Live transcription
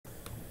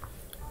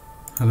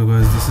Hello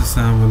guys, this is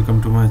Sam.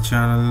 Welcome to my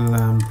channel.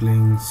 I'm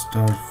playing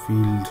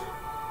Starfield.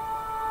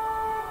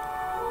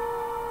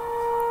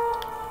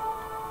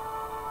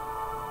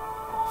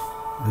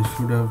 I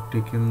should have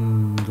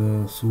taken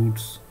the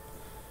suits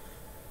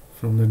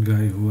from that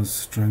guy who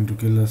was trying to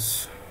kill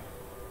us.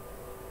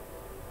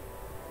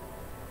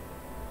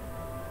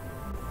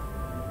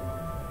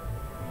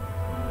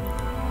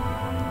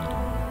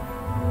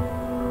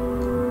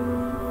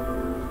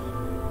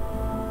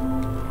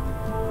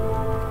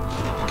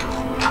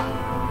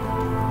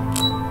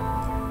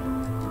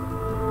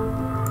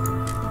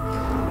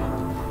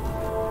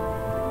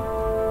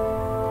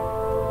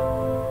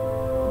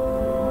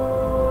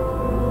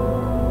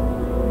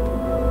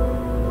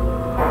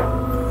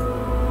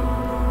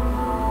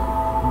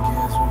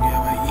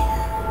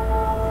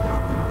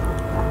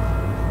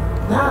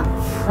 Not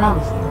from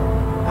here,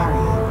 are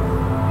you?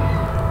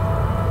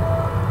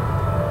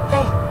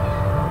 Hey.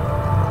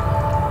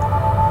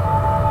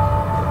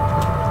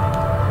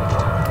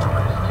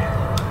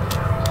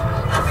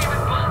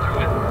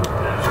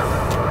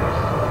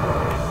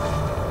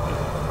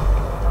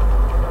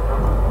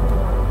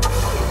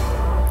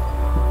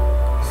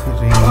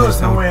 Well,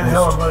 there's no way in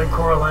hell I'm letting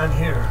Coraline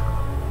here.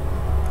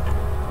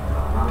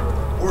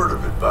 Word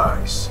of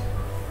advice.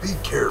 Be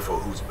careful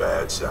whose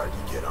bad side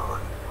you get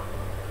on.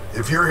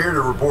 If you're here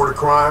to report a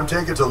crime,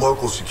 take it to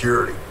local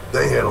security.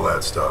 They handle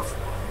that stuff.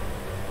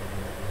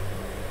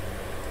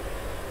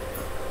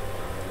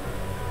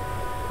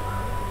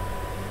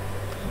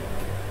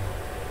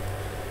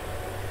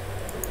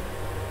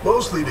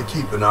 Mostly to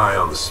keep an eye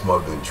on the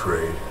smuggling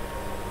trade.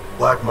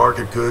 Black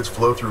market goods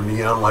flow through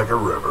Neon like a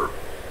river.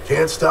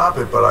 Can't stop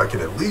it, but I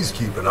can at least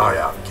keep an eye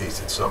out in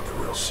case it's something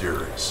real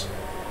serious.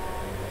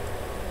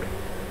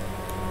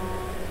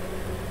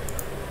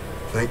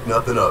 Think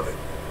nothing of it.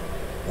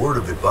 Word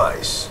of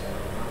advice.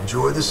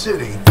 Enjoy the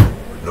city,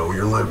 but know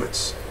your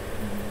limits.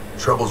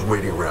 Trouble's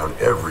waiting around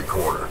every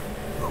corner.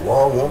 The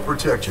law won't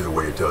protect you the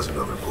way it does in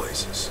other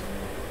places.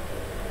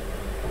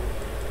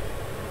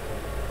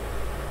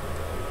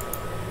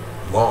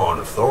 Law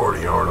and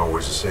authority aren't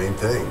always the same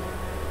thing.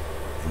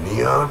 In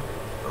Neon,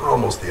 they're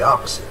almost the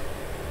opposite.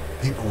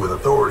 People with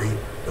authority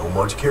don't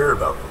much care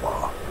about the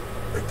law.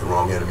 Make the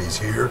wrong enemies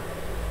here,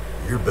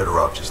 you're better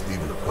off just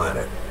leaving the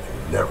planet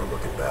and never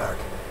looking back.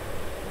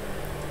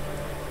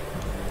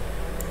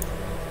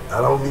 I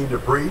don't mean to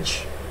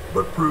preach,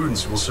 but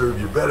prudence will serve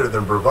you better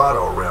than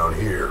bravado around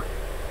here.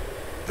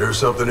 There's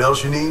something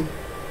else you need?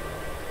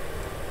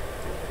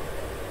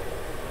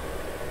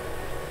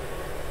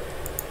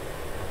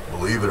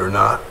 Believe it or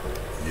not,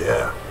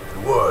 yeah,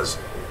 it was.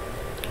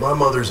 My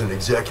mother's an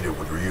executive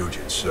with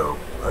Ryujin, so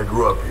I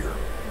grew up here.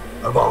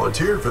 I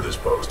volunteered for this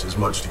post as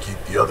much to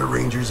keep the other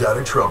Rangers out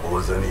of trouble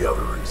as any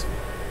other reason.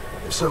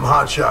 If some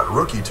hotshot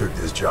rookie took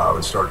this job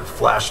and started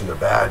flashing the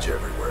badge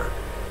everywhere,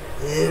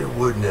 it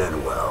wouldn't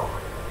end well.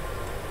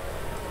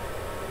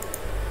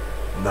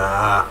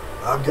 Nah,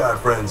 I've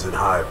got friends in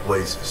high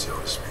places, so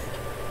to speak.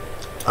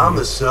 I'm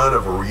the son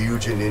of a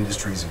Ryujin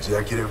Industries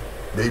executive.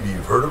 Maybe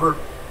you've heard of her.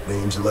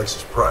 Name's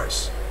Alexis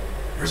Price.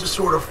 There's a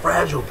sort of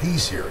fragile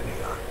peace here in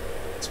Neon.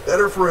 It's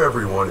better for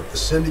everyone if the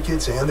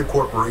syndicates and the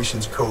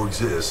corporations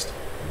coexist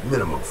with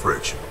minimum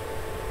friction.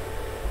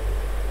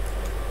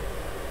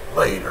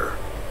 Later.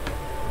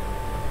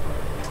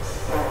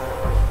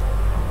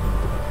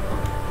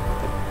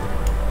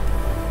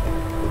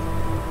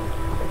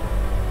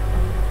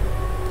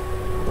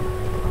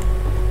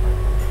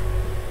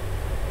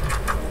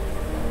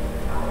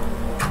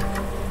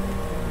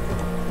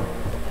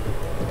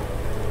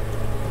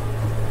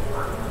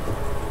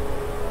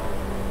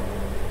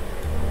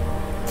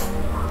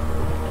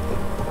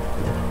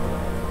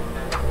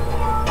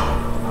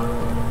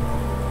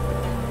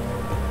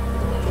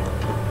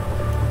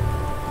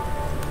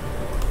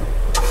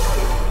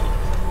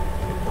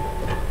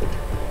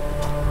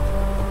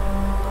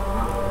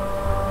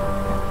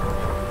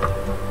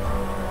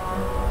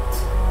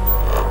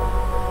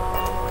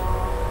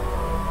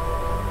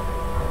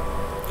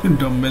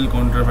 Dumbbell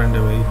contraband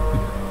है भाई.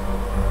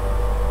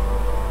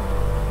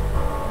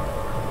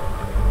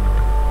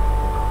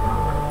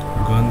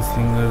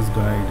 गनस्लिंगर्स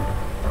guide.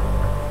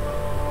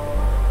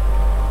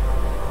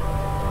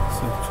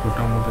 सब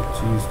छोटा मोटा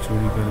चीज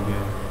चोरी कर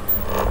गए.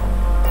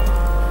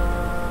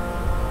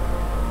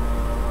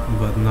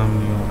 बदनाम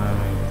नहीं होना है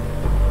भाई.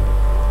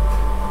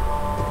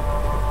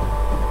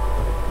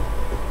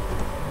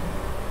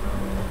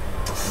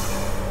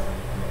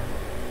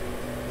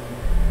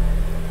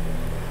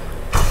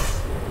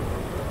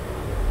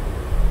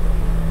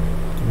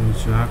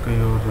 जा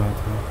कहीं और रहा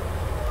था.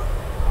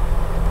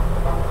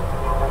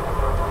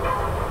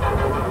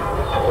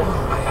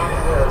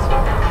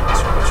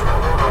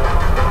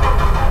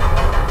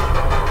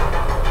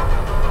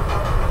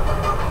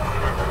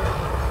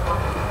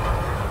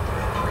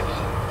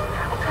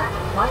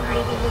 Mind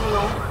leaving me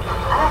alone?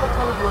 I have a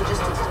ton of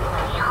logistics to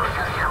plan.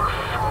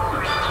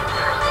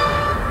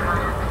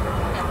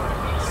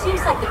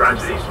 Seems like the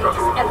police is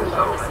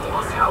everywhere these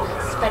days,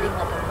 spreading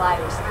like a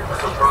virus.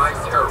 Surprise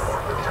terror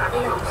attack.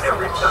 They have to set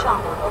up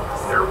shop on all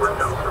the There were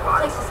no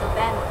survivors. places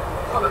abandoned.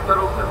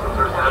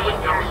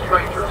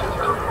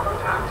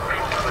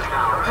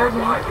 Pardon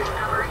me?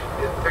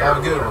 Have a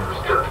good one.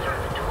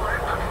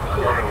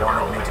 Mother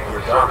wanted me to be a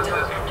doctor.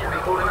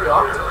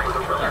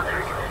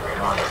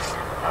 Mother,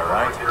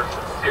 alright?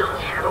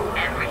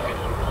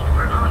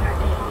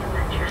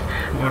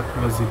 What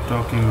was he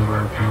talking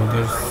about?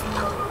 Mothers,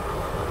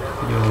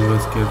 they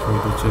always care for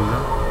the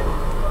children.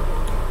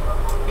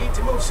 Need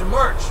to move some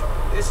merch.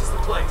 This is the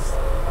place.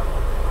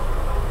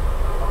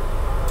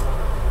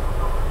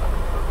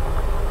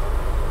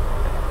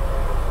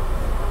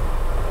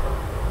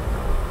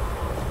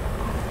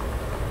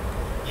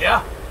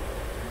 Yeah?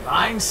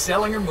 Buying,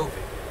 selling, or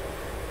moving?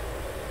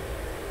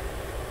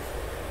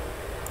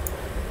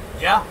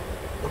 Yeah?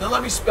 Well, then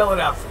let me spell it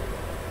out for you.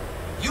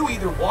 You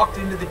either walked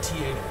into the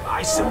TA to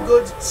buy some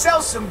goods,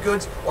 sell some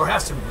goods, or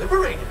have some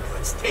liberated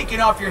goods taken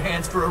off your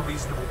hands for a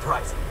reasonable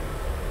price.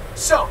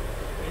 So,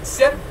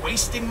 instead of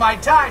wasting my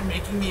time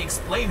making me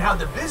explain how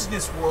the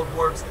business world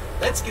works,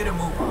 let's get a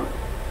move on.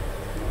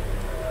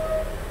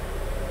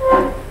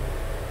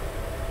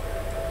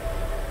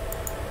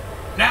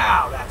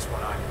 Now that's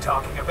what I'm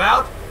talking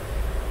about.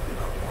 You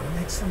don't want to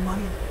make some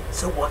money,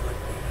 so what would be?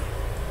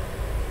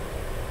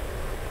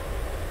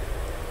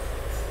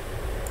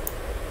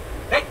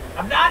 Hey,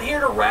 I'm not here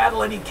to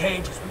rattle any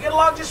cages. We get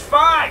along just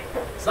fine.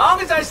 As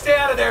long as I stay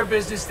out of their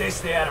business, they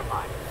stay out of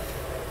mine.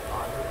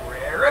 On the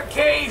rare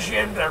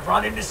occasion that I've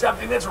run into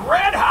something that's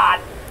red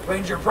hot,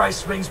 Ranger Price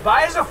swings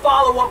by as a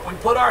follow-up. We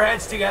put our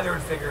heads together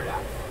and figure it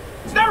out.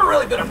 It's never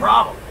really been a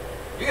problem.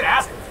 You can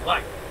ask him if you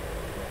like.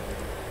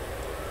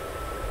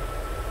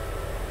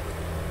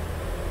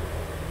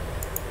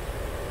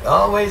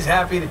 Always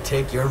happy to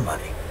take your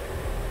money.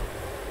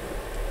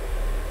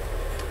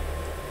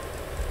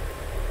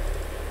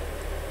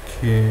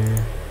 Okay.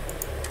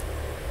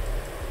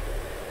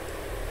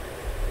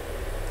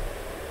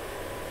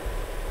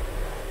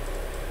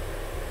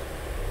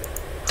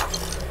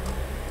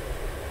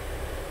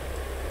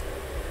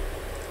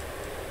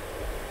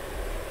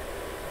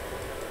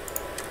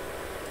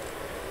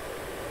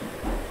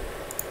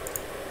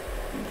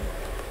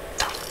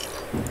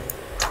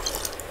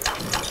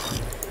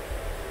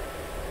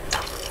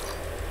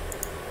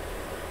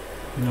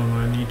 No,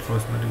 I need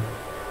cosmetic.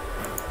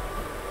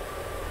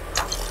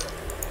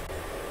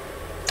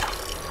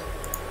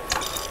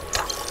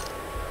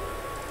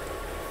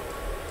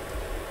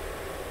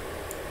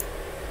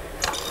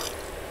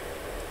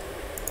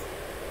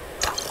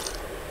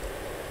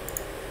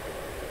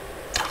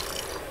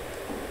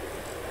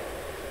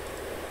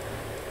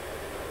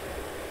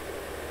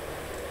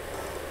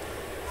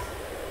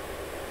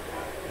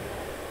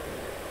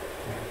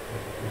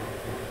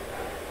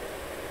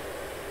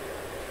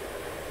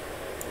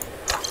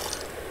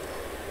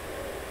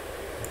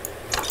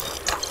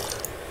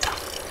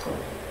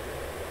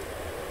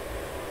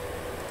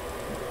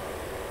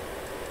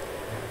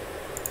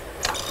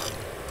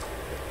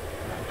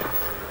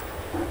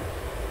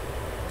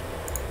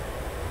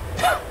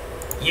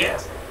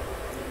 Yes.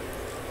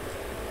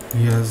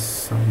 He has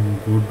some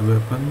good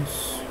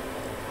weapons.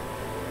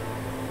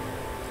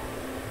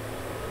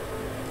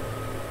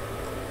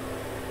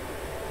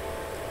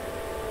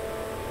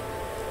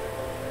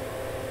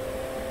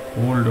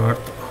 Old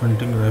Earth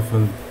hunting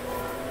rifle.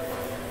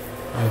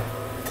 I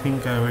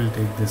think I will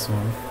take this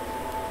one.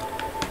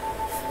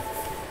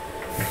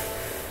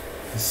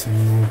 This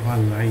Nova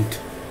light.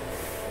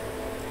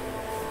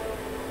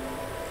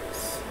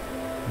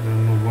 I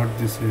don't know what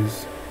this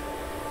is.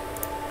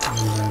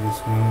 I'll buy this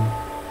one.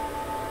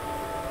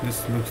 This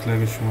looks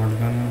like a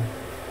shotgun.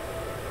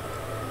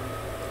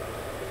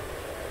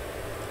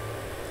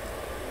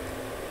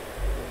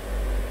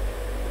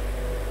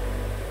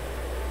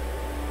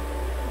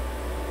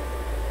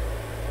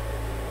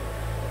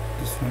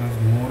 This one has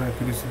more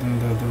accuracy than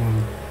the other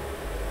one.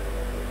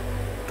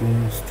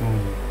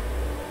 Tombstone.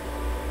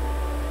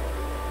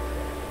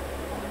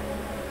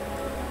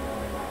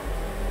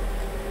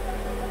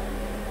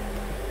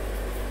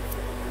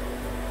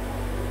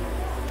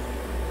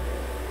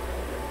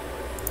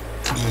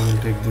 I will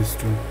take this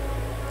too.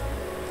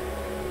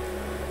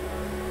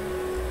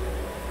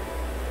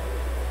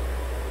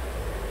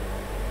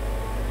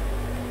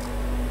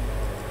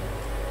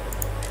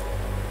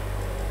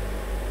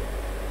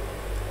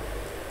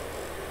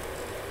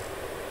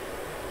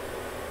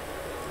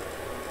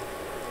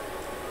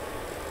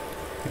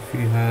 If he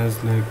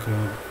has like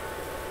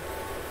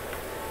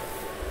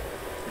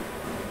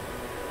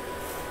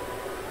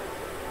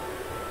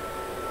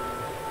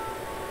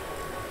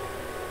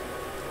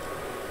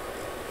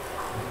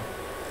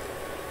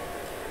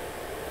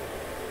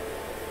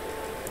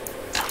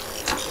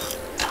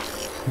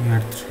he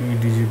had 3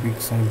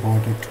 digipicks, I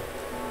bought it.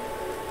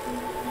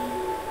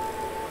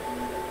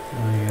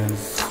 Now he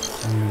has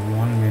only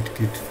 1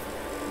 medkit.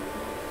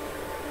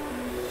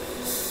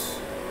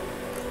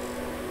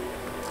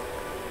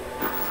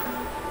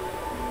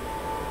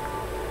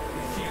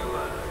 If you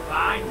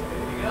find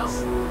anything else,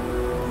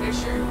 make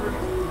sure you bring it.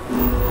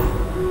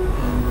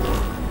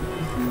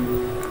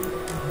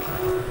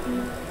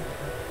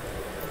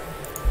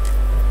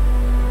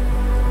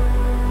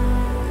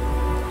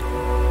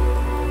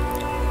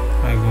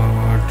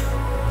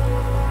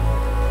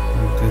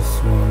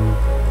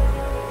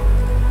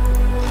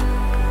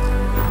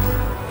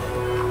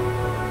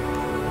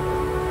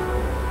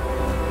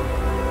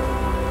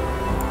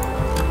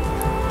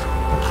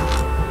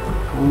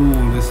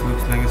 This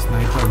looks like a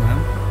sniper, man.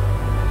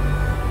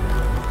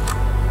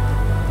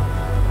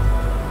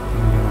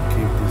 I'm gonna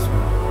keep this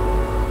one.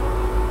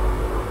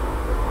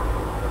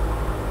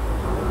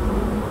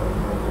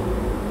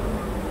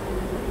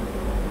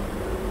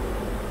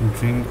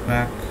 Drink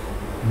pack,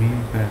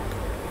 meal pack.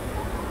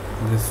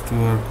 These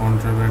two are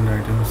contraband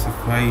items.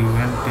 If I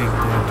even take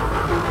that,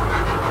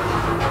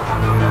 I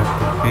will have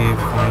to pay a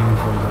fine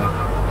for that.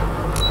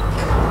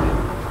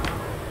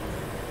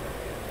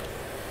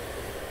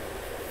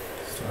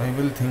 So I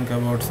will think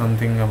about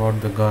something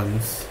about the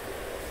guns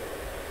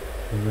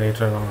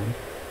later on.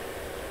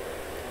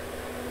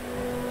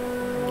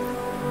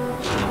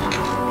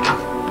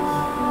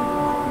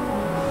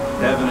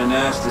 Devin and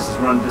Estes has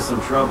run into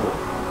some trouble.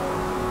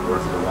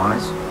 Worth it to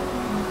Wise?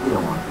 You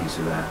don't want a piece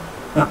of that.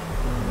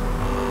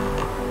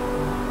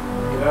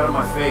 Get out of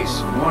my face.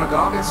 You want to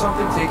gawk at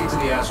something? Take it to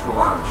the Astro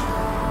Lounge.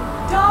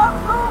 Dog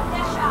food,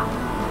 Nesha!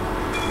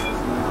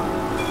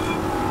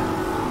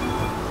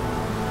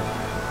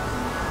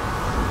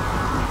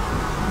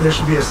 There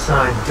should be a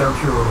sign,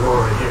 dump your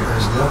Aurora here.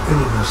 There's nothing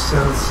in the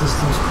sound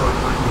systems quite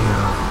like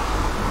Neo.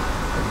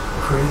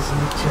 Crazy,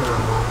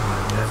 terrible,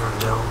 but never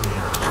dull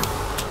Neo.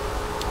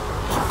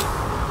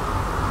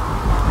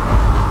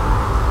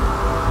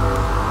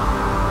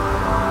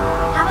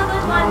 Have a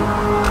good one.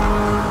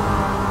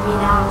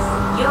 Relax.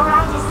 Your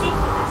ride is safe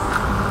with us.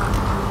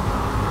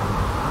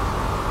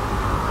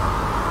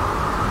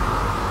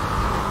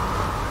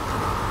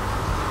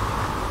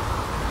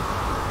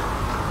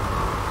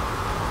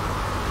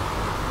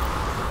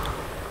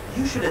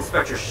 You should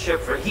inspect your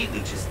ship for heat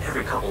leeches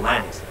every couple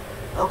landings.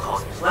 They'll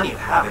cause plenty of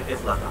havoc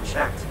if left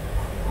unchecked.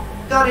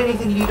 Got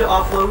anything you need to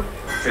offload?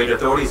 Trade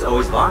authorities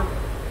always line.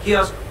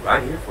 Kiosk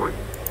right here for you.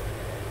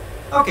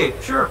 Okay,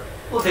 sure.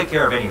 We'll take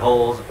care of any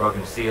holes,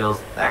 broken seals,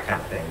 that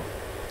kind of thing.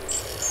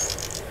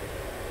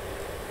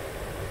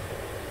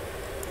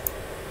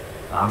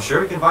 I'm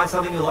sure you can find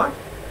something you like.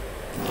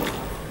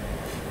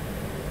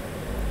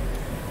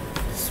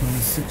 This one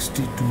is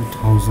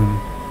 62,000.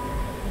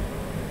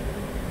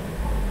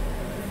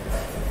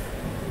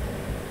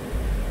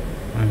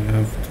 I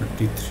have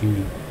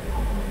 33.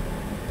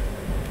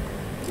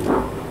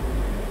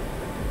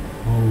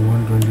 Oh,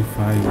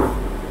 125.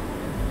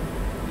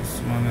 This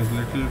one is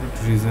little bit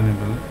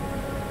reasonable.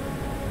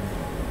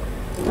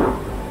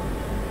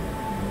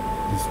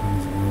 This one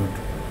is good.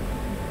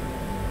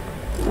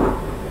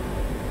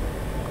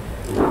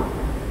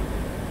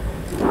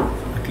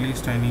 At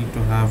least I need to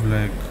have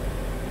like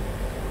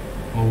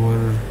over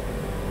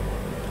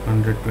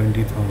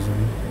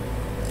 120,000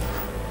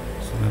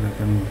 so that I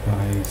can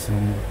buy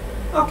some.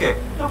 Okay,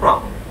 no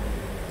problem.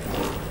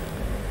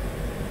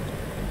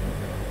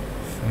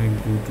 If I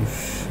go to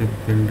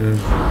shipbuilder,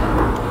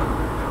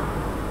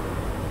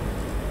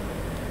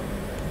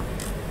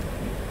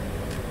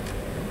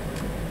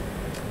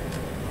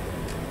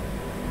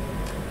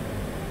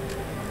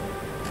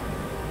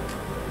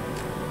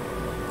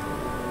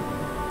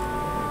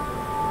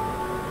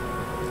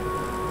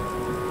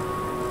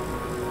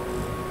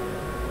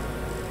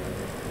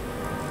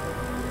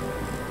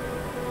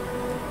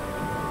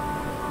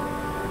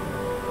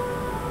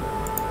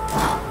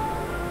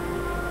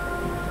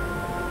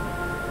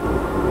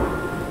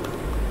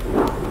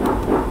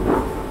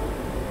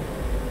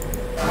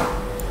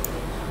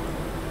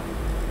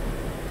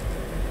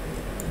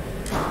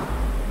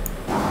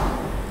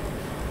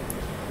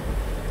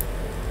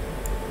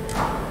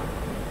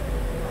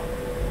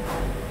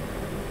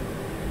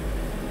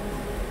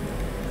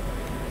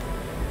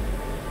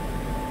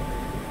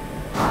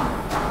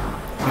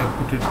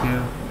 it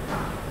here,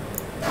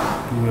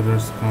 2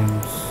 errors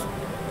comes.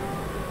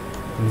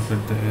 Look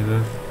at the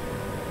error.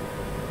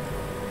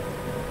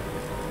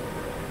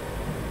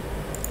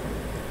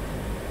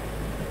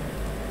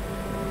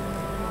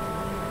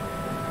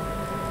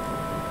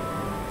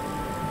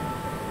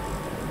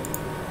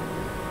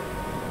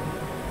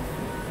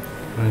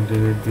 I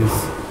delete this.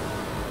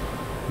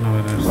 No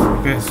errors.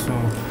 Okay, so I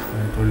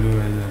told you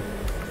guys that.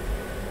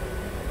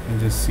 You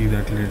just see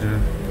that later.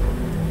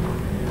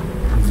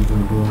 Let's go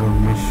to our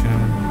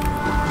mission.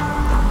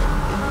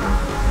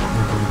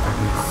 Whatever that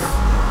is.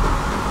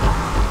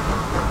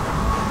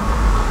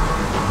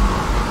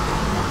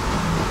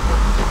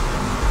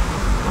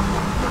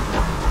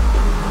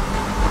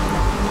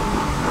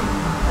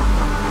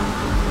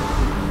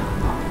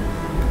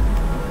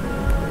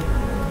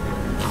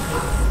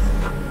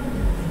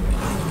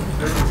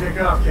 Ready to take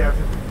off,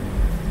 Captain.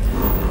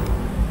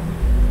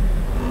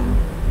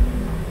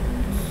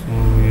 So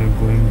we are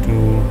going to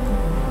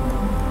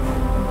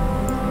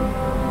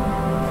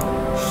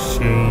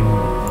Shane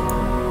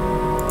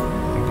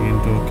again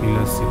to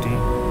Aquila City.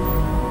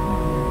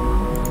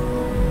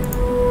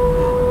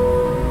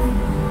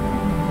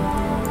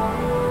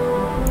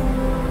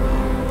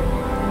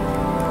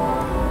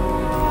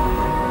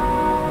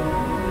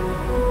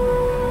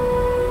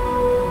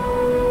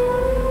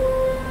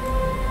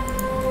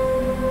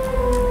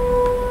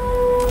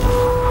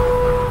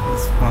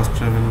 Let's fast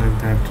travel like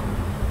that.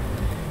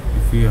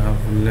 If you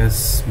have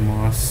less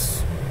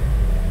mass,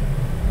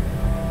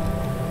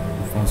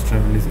 fast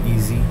travel is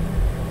easy.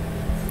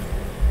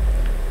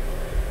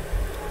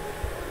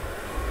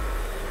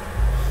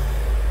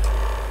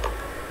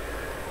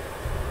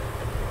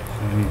 So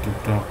I need to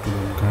talk to the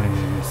guy in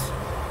this.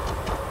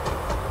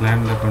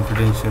 Land the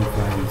confidential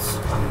files.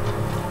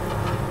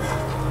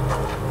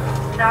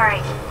 Sorry,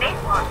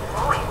 spacewalk's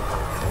flowing.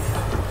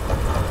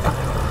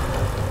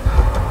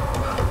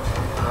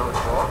 How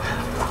it's walk?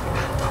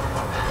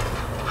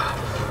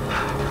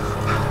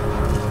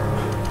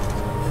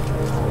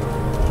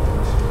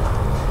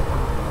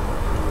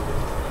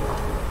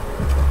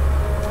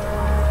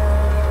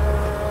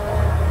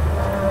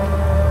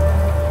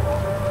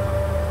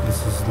 This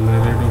is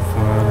Laredo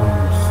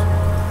Firearms.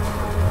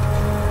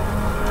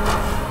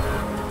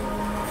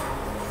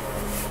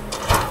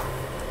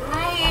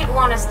 Might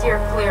want to steer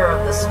clear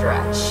of the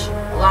stretch.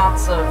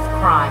 Lots of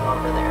crime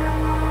over there.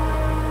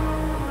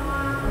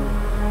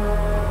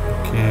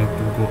 Okay, I have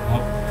to go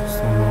up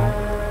somehow.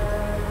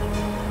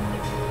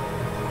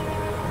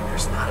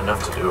 There's not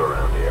enough to do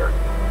around here.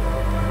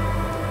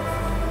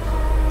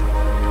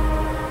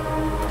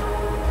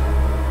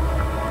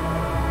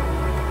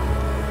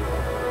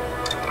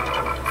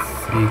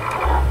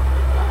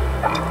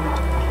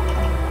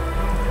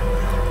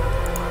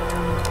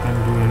 Can't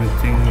do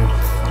anything with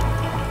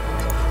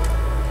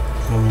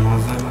the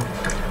muzzle.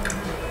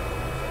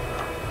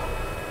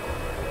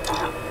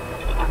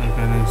 I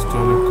can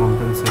install a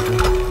compensator.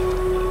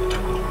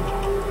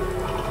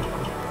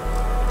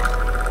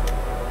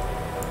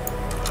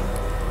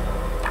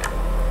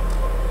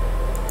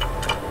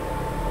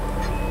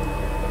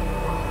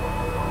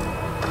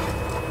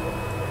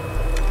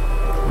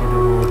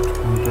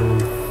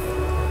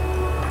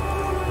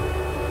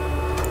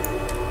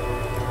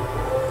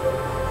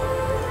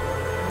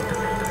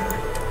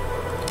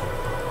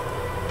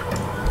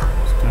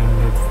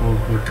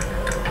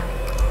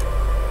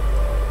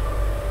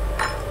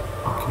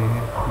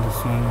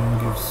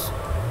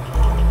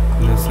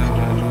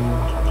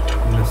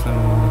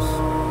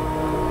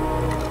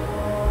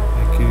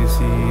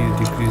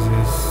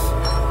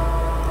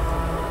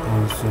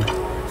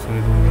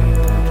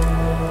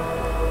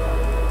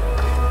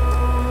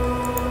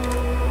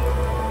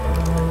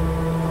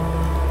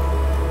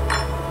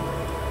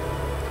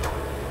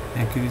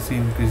 Accuracy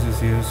increases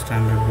here,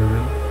 standard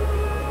barrel.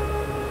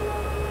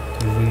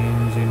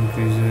 Range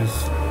increases,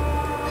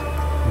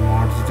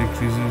 mods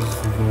decreases,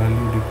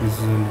 value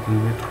decreases a little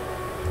bit.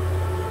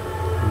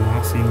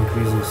 Mass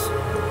increases.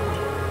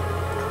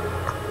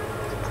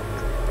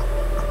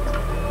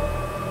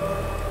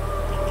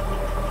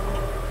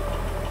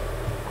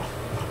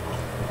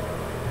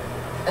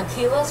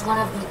 Aquila is one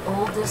of the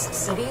oldest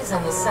cities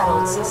in the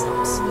settled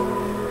systems.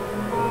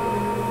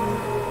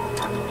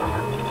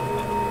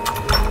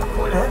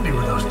 Quite handy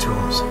with those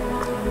tools.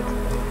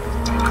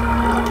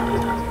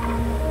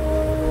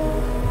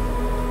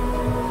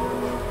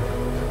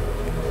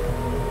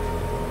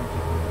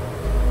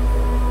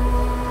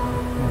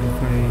 What if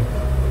I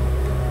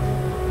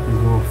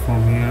go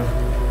from here?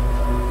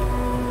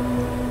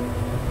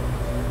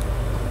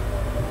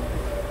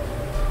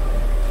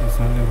 There's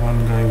only one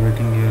guy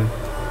waiting here.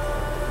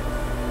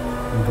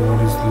 The door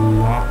is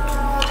locked.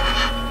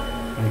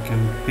 I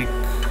can pick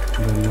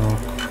the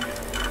lock.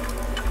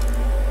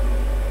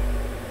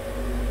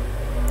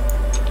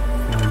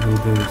 I'll do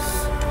this.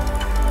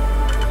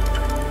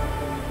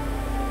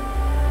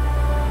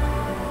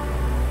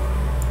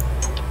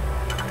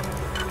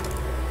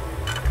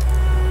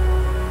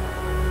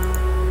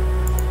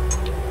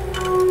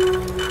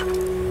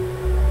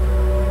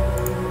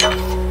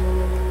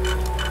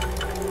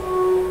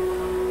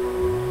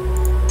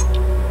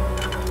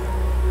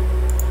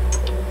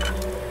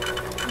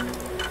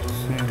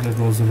 That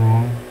was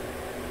wrong,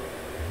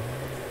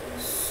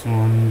 so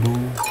undo.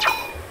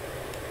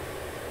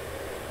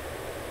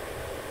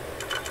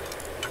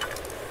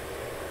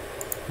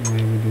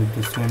 Maybe do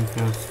this one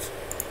first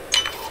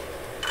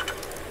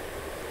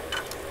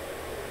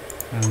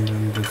and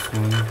then this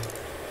one.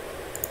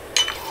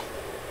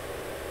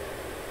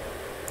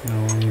 Now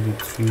only the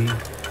 3.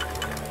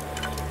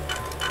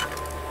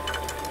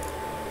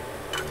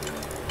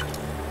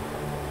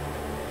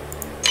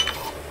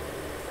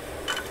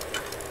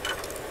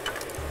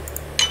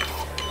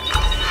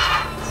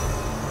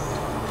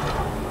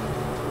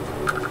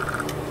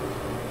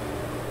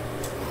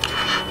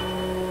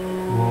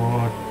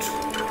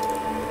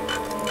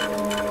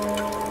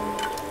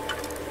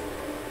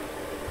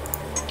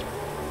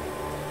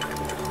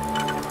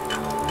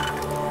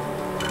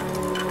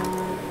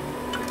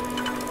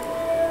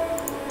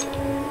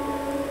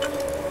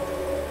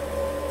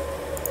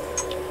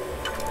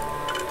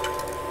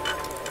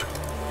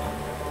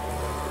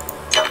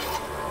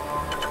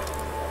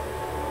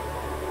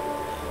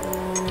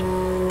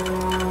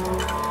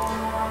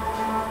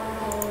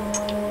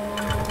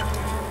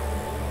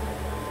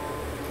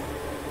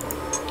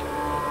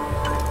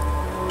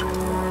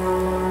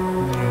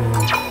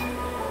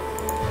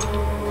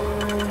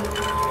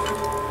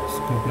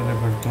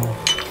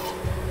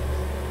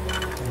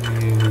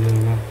 ये हो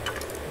जाएगा,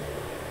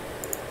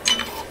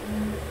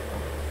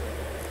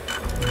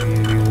 ये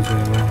भी हो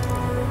जाएगा।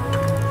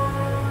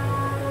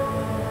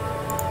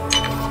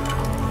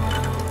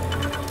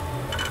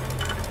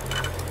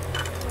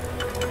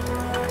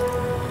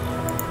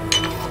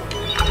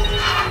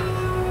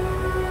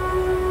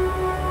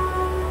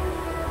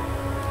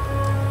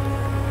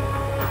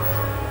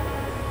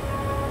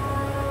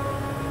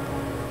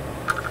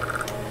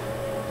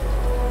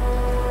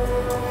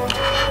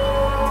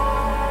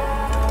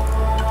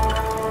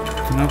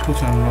 इतना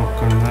कुछ unlock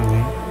करना है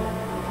भाई।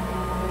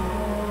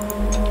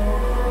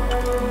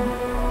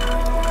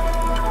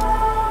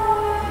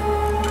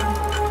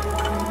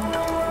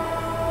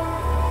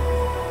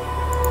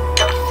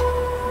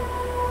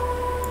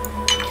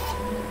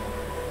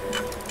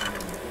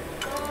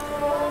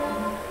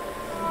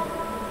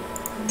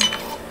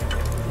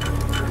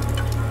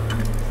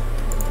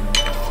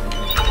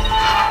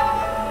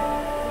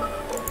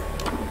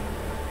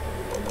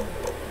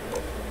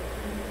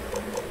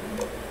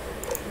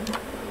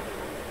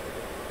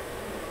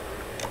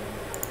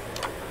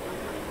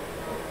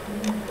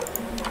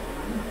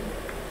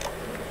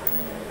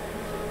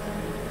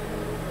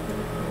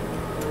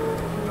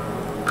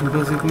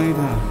 बस इतना ही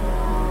था।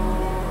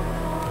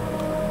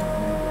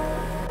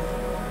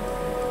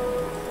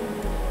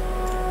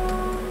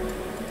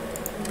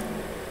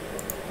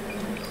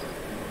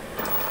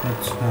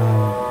 अच्छा,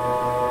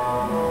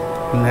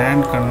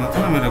 लैंड करना था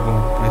ना मेरे को।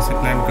 ऐसे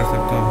प्लान कर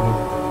सकते हो आप लोग।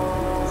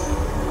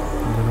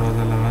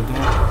 दरवाज़ा लगा दो,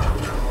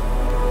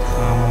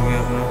 काम हो गया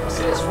अपना।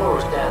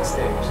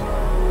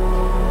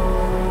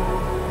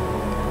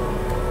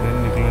 फिर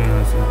निकलो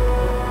यहाँ से।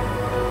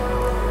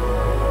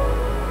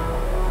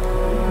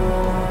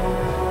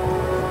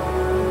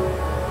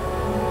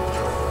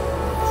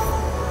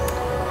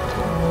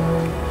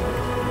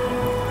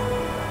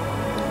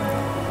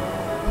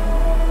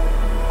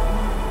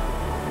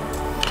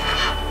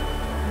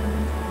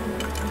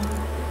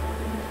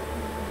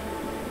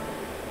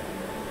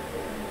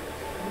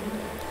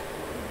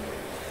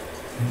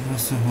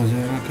 से हो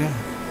जाएगा क्या?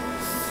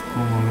 इसको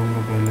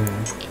मालूंगा पहले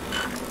है,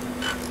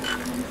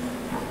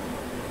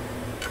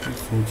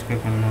 सोच के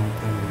करना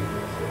होता है।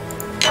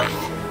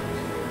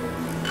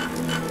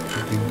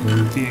 क्योंकि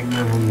गलती एक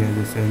बार हो गया,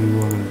 जैसे अभी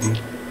हुआ गलती।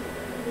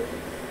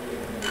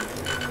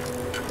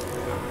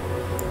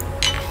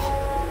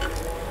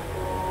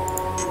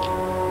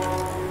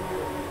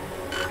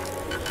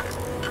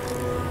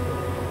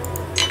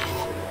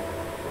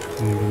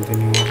 गलती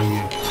नहीं हुआ, हो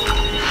गया।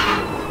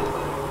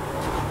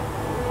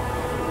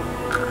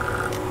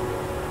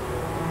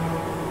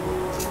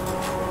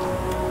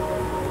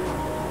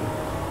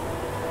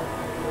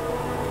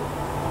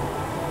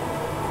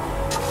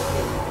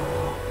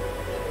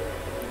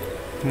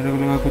 मेरे को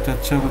लगा कुछ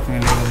अच्छा कुछ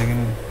मिलेगा,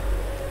 लेकिन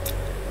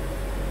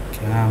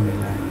क्या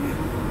मिला है?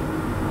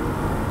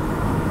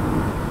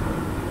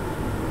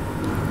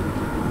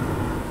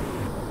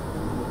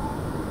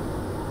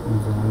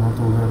 जाना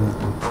तो उधर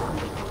रहता।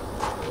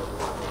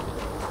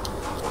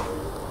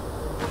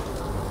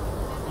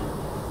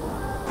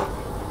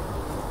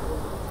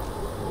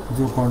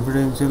 जो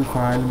कॉन्फिडेंशियल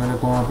फाइल मेरे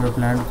को वहाँ पे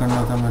प्लान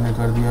करना था, मैंने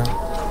कर दिया।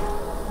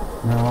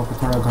 मैं वहाँ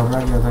पे थोड़ा घबरा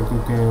गया था,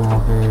 क्योंकि वहाँ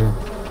पे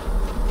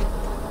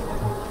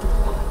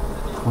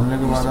खोलने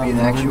के बाद आप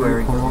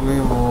खोलोगे,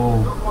 वो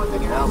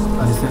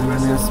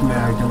मिसलेनियस में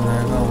आइटम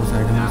रहेगा, उस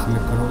आइटम में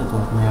सिलेक्ट करोगे तो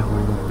अपने आप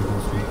लोड कर देगा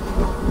उसको।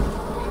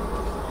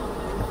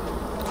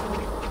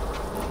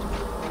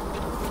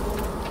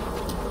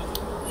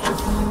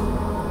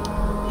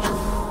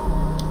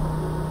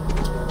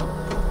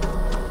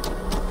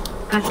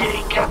 Good day,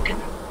 Captain.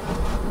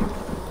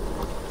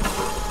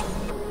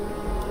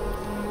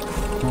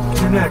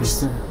 You're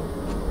next.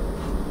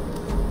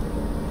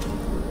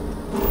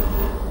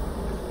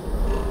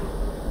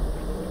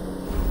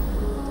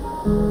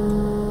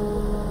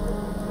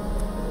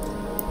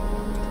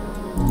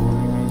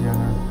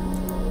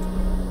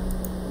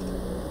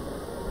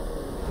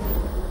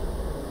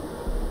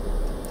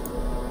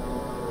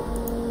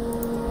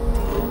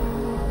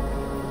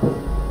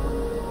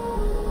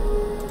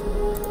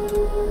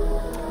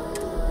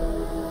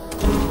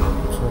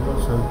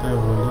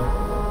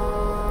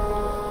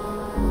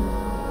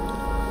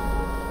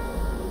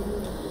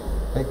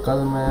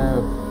 कल मैं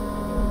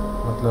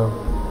मतलब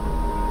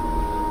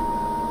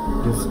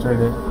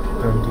yesterday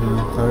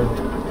 23rd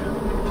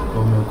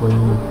को मैं कोई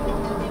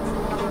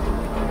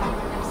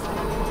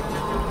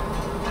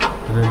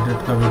रेडिट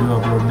का वीडियो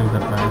अपलोड नहीं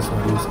कर पाया,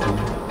 सॉरी उसके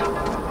लिए।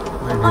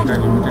 भाई डेटा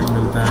लिमिटेड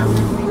मिलता है,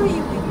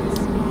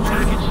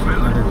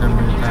 जितना डेटा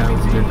मिलता है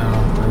उस डेटा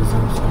का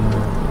हिसाब से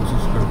मैं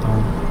कोशिश करता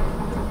हूँ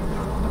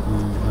कि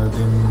हर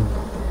दिन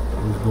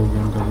उस 2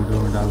 गेम का वीडियो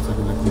में डाल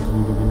सके, लेकिन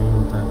वीडियो भी नहीं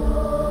होता है।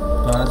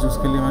 तो आज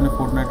उसके लिए मैंने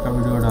फोर्टनाइट का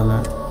वीडियो डाला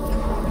है।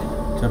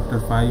 चैप्टर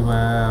 5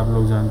 आया है, आप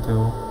लोग जानते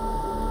हो,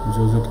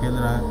 जो खेल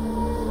रहा है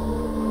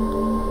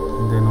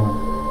देनो।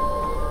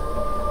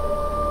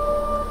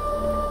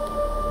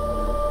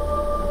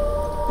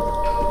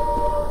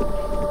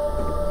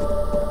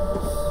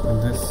 So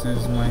this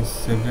is my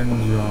second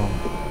job.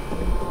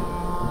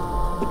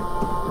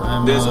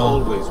 There's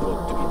always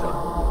work to be done.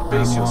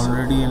 I'm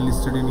already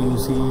enlisted in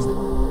UC.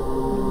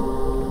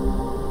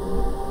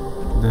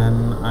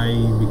 Then I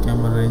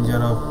became a ranger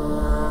of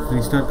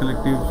Freestar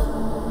Collective,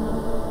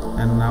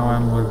 and now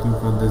I'm working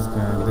for this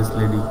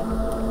lady.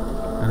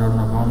 I don't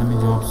know how many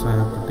jobs I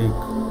have to take.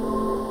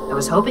 I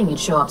was hoping you'd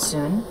show up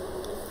soon.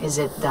 Is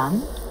it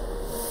done?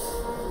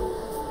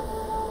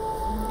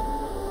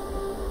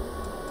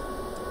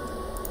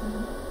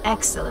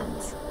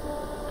 Excellent.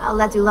 I'll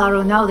let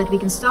Ularo know that we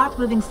can start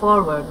moving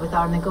forward with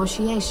our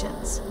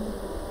negotiations.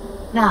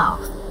 Now,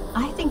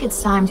 I think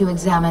it's time to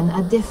examine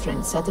a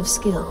different set of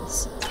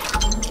skills.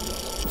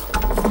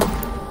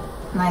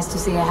 Nice to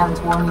see I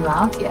haven't worn you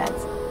out yet.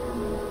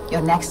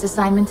 Your next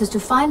assignment is to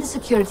find the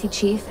security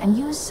chief and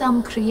use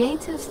some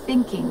creative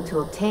thinking to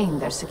obtain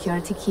their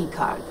security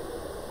keycard.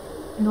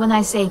 And when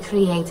I say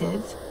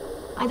creative,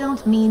 I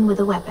don't mean with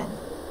a weapon.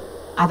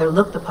 Either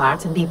look the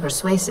part and be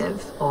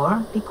persuasive,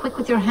 or be quick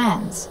with your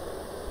hands.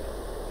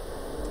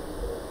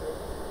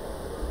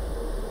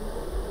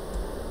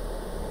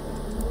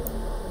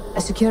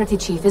 A security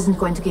chief isn't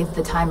going to give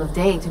the time of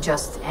day to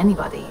just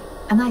anybody.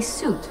 A nice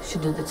suit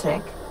should do the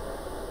trick.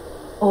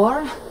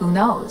 Or, who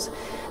knows,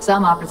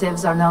 some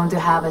operatives are known to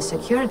have a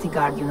security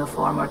guard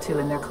uniform or two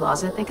in their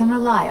closet they can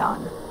rely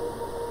on.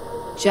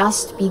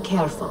 Just be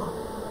careful.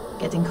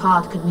 Getting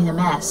caught could mean a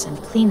mess,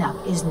 and cleanup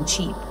isn't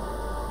cheap.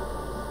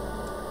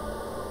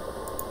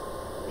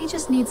 We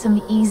just need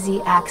some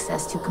easy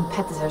access to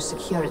competitor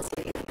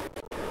security.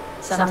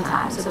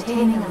 Sometimes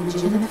obtaining a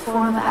legitimate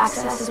form of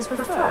access is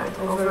preferred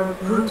over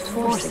brute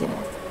forcing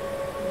it.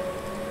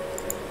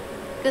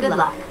 Good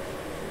luck.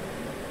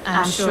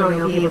 I'm sure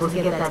you'll be able to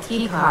get that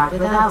key card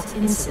without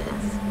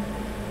incident.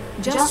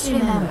 Just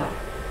remember,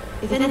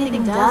 if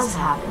anything does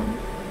happen,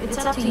 it's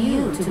up to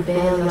you to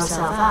bail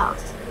yourself out.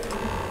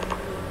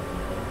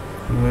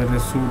 Wear a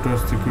suit or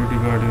security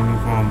guard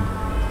uniform.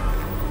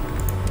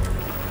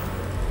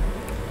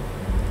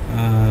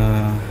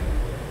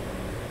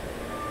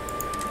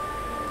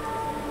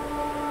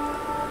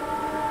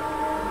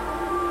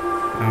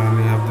 I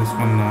only have this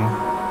one now.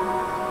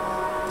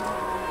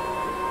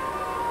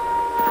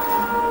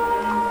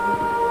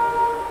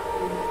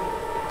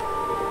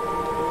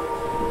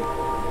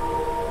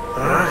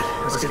 Alright,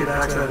 let's get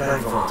back to that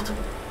bank vault.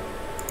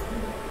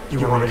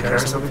 You want me to carry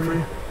something for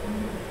you?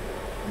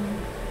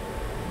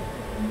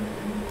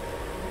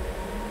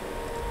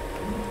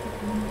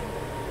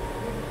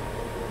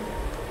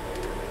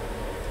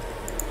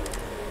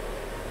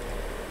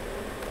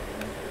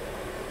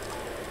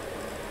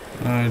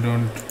 I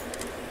don't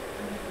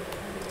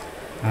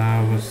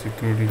have a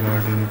security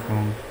guard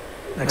uniform.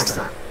 Next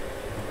time.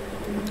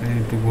 I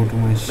need to go to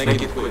my ship.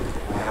 Make it quick.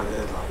 I have a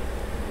deadline.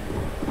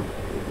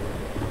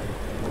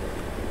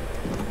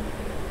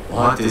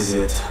 What is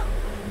it?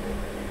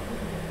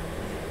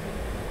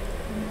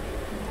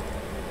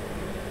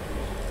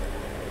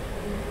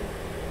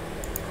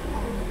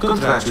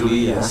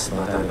 Contractually, yes,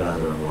 but I'd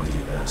rather avoid the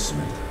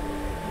embarrassment.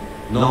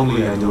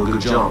 Normally, I do a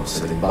good job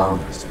setting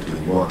boundaries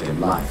between work and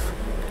life.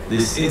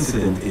 This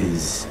incident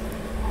is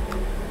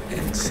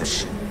an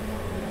exception.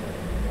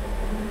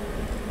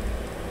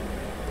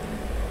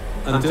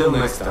 Until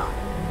next time.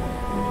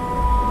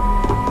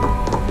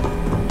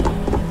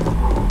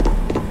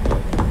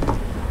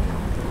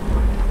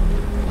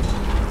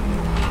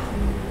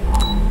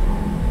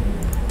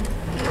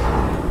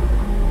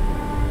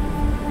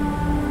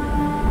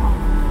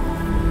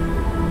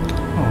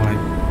 Oh, I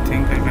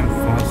think I can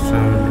fast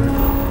travel it.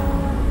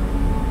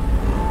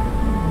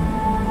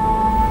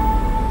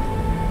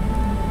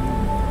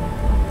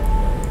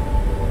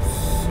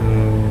 So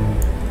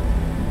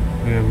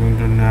we are going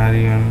to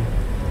Narian.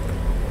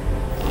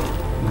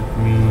 Let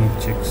me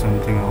check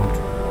something out.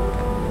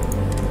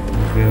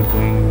 We are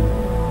going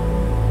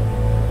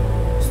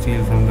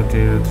steal from the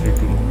trader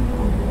 3-2.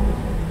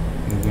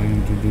 We're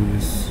going to do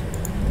this.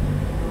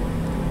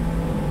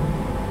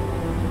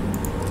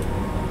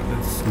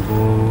 Let's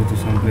go to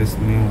someplace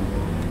new.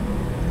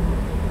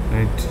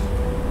 Right.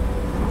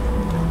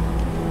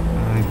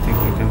 I think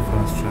we can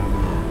fast travel.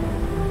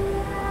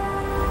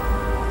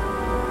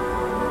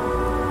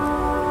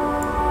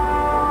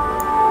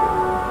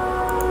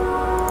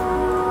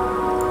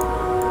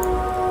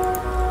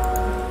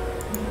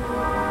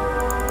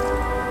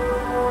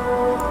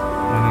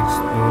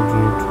 Unexplored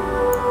route.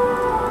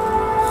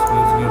 So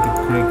let's go to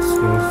creeks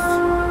first.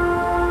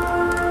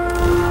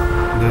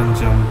 Then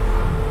jump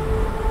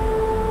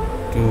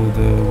to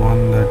the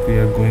one that we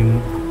are going.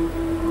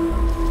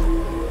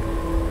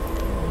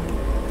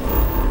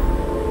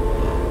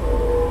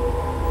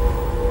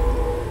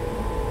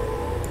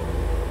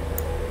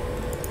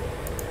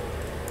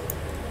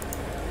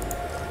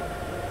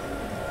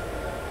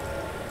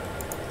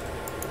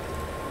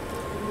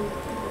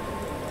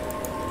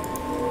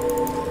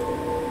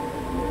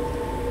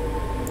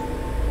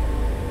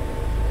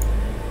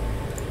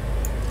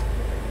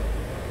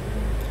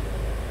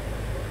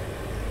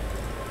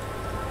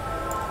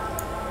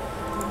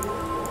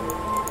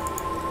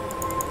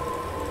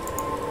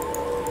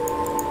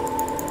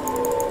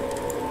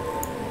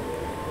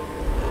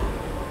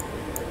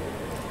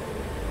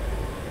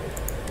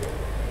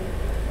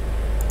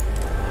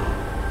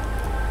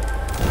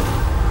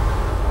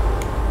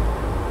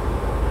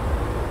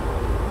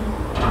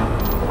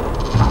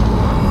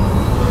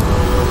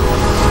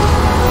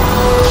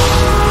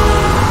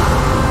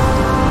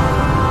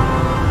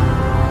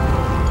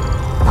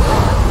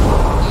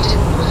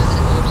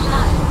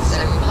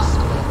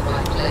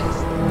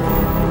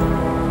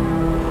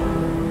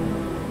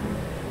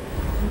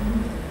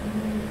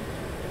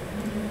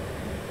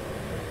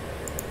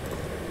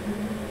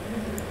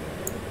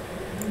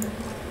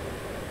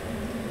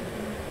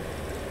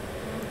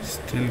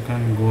 Still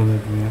can't go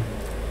that way.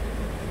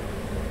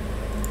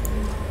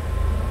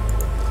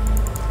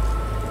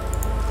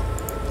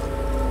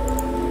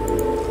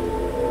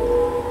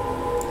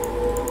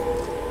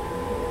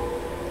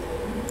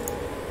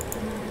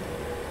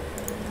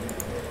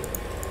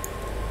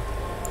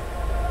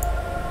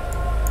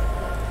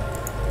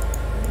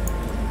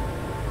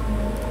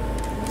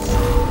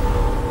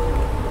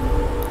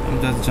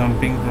 I'm just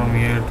jumping from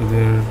here to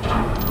there.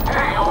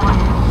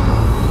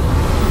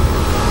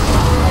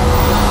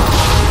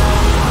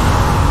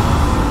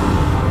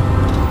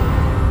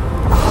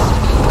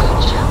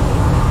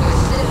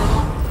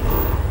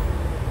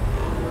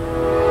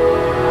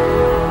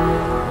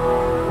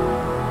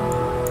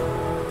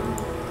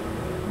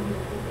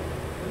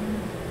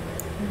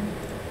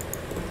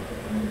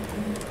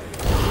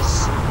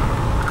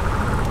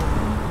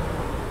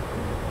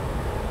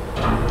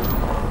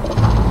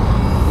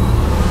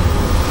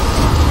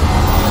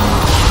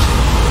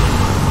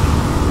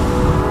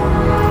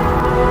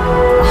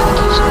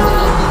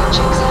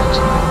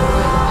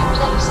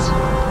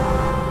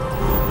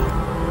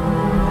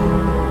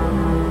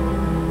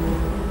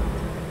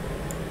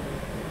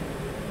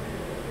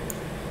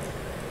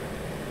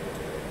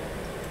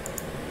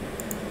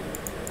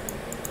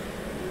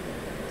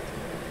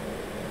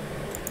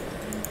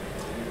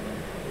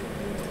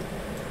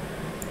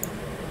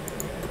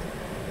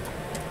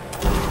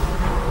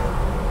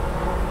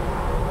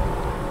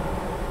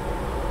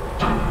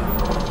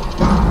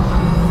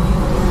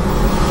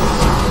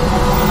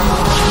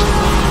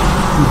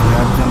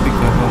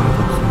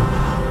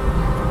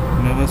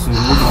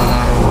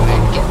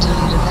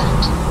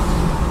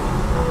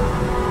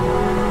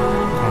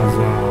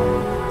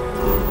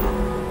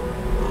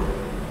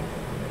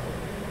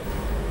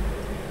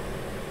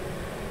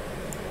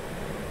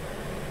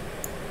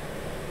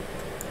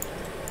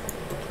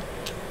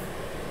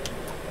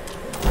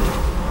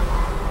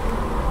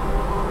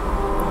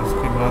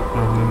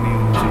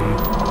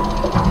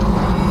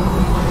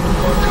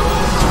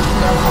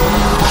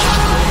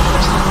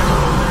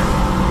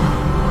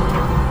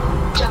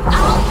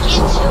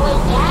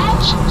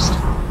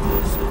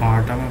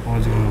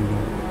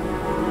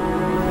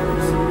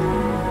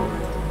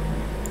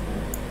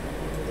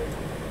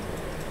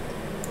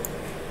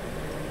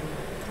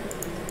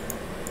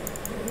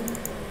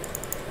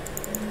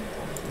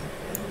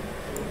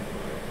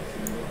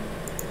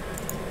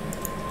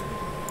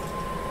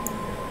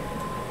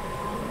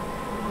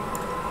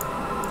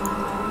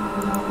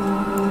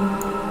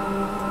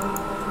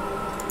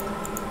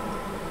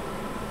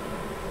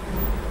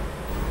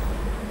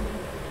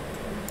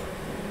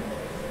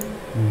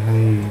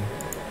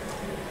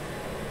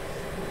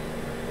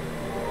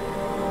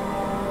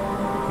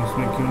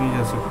 इसमें क्यों नहीं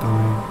जा सकता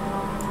मैं?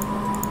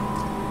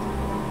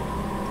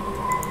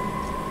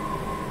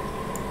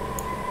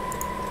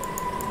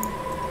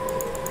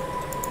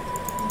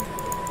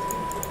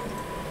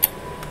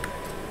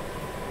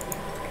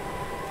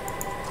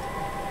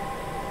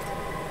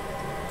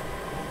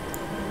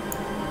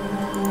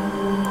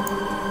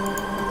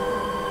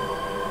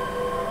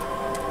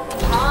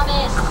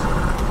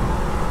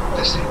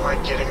 This ain't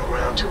like getting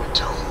around to a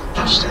dome,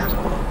 understand?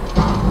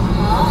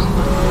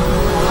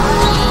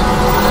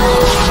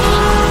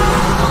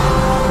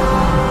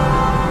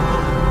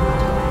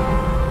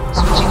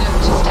 Switching over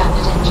to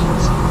standard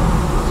engines.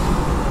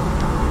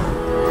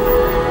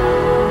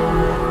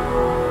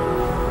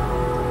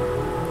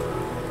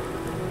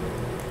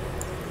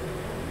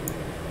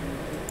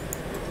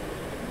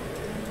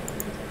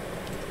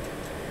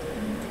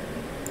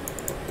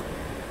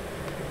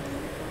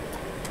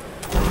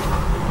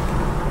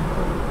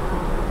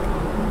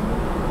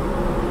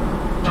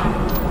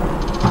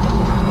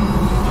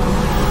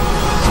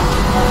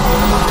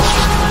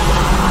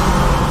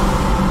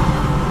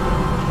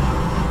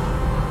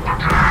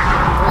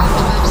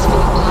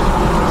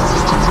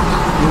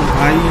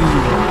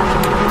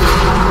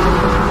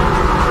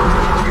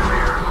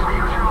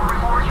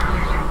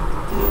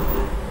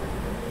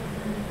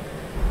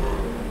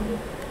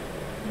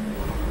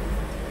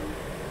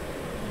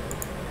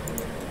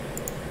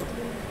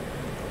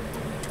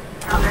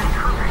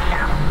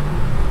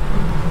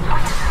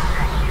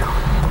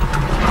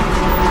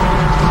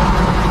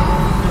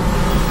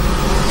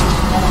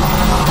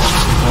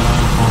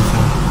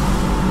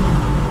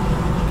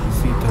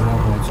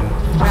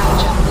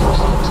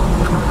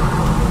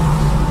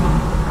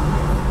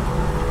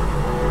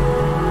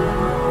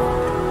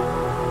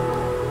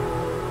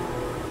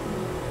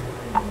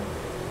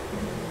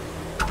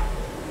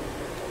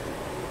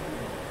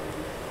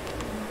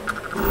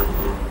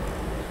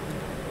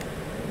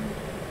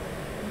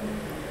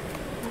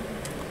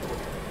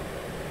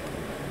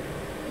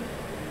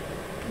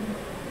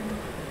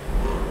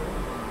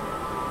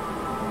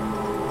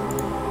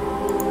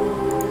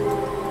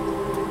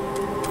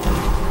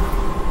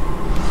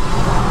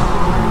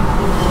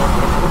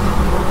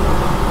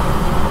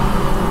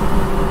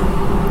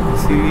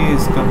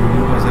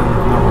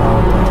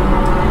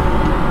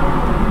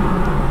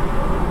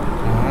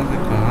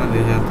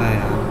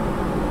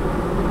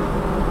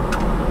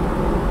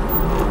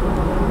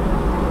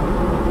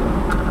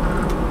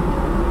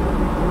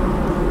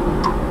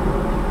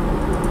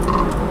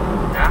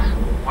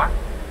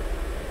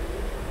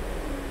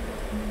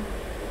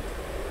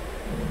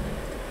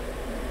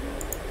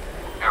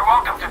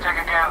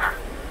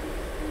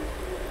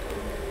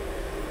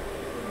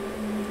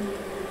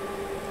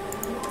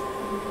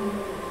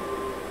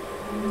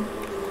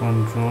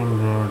 Control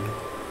rod.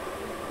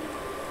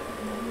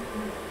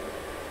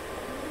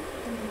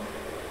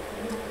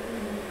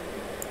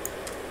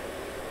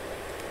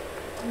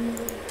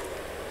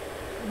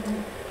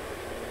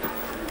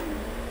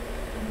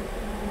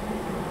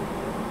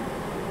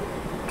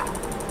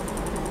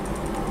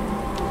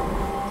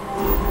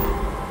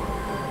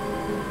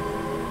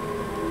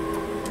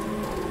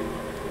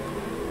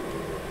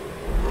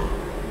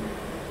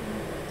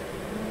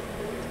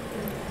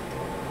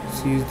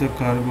 Seize the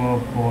cargo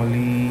of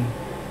polysonal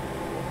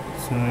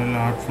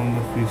art from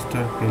the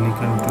Freestar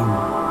Pelican 2.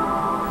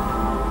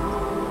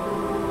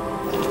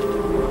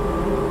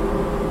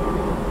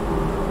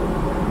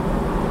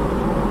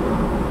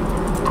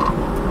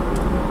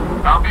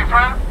 Help you,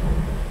 friend?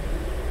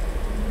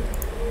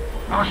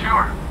 Oh,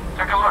 sure.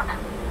 Take a look.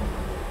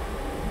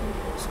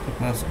 इसके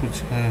पास कुछ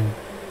है।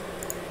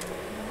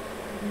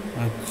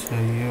 अच्छा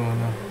ये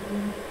वाला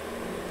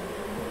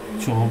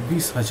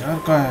 24,000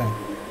 का है।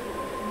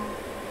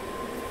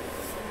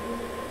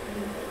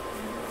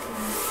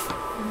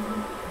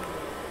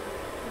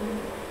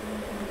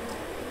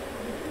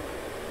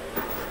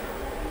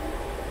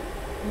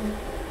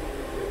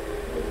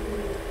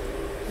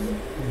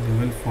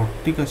 Level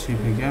 40 का ship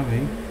है क्या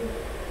भाई?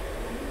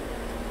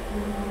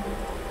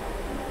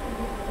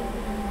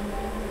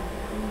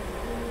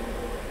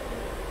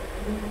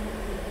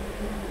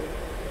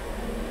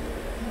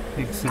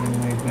 एक सेकंड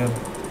में एक बार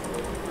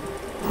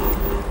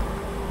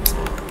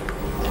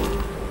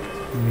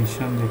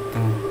मिशन देखता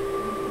हूँ।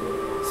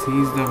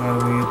 सीज द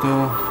कार्गो, ये तो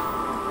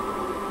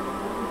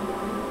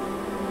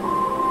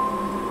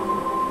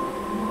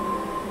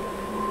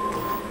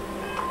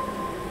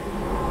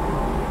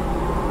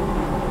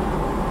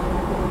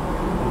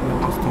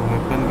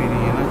वेपन भी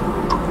नहीं है ना।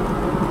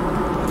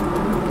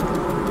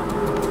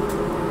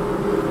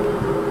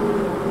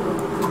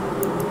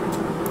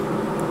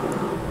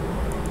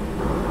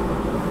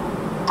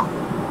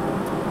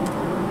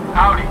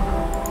 Howdy.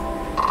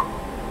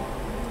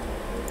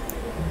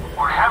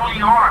 We're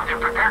heavily armed and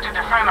prepared to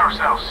defend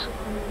ourselves.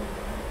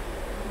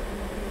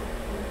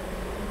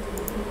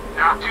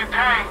 Now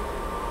today,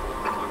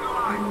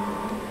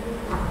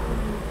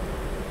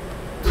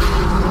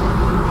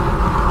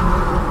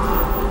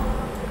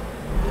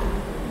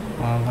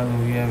 पागल हो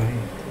गया भाई।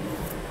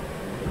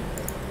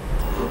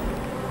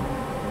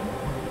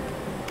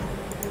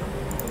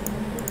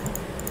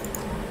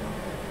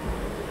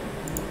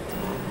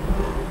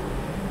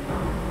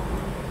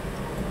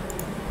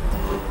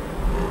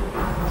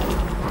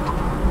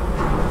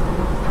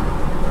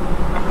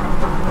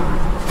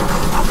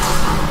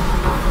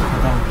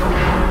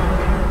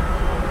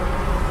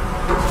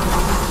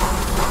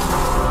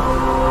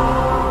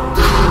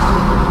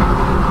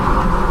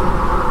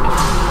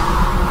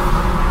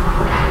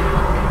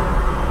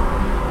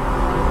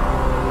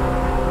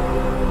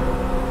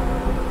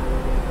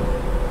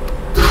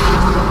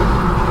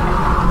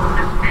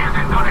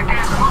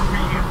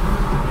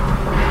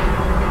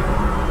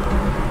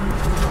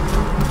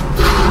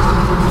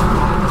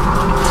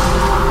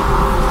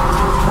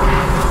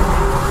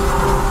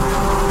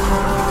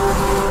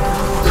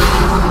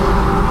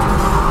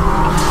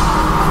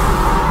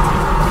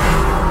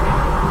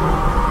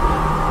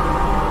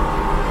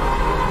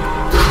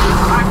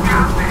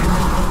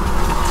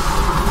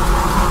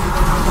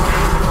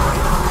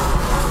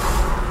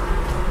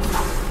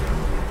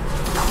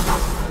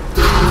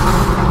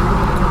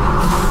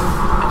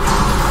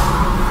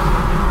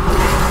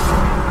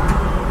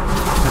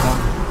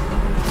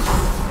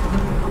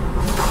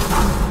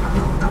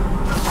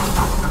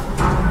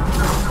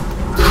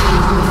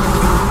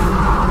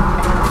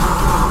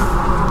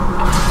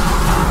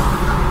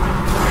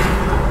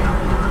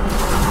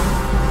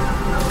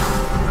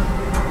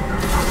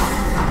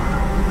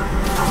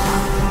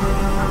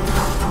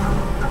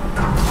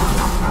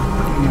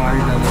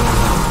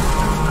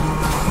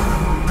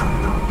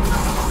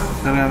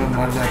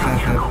 मर जाता है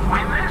फिर।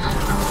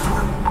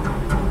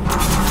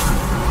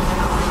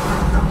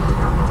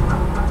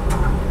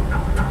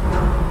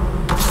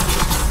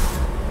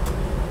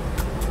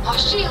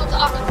 फास्ट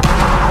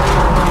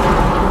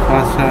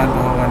शायद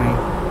होगा नहीं।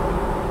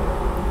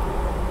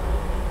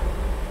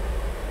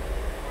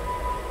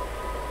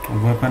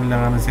 वेपन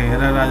लगाने से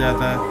एरर आ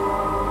जाता है।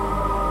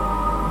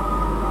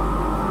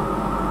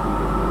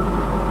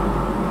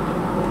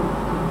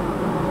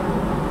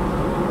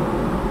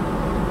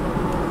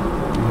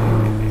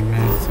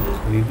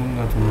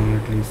 खरीदूंगा तो नहीं,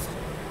 एटलीस्ट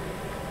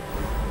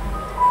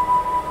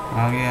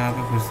आगे यहाँ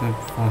पे फिर से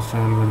फास्ट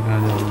ट्रैवल करके आ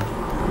जाऊंगा।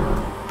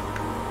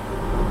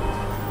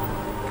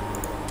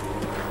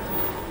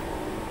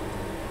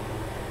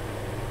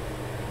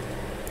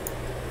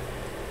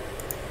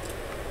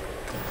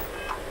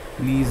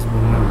 प्लीज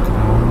बोलना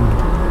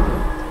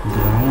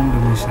ग्राउंड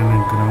मिशन है,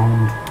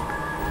 ग्राउंड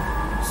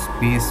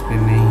स्पेस पे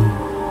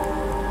नहीं।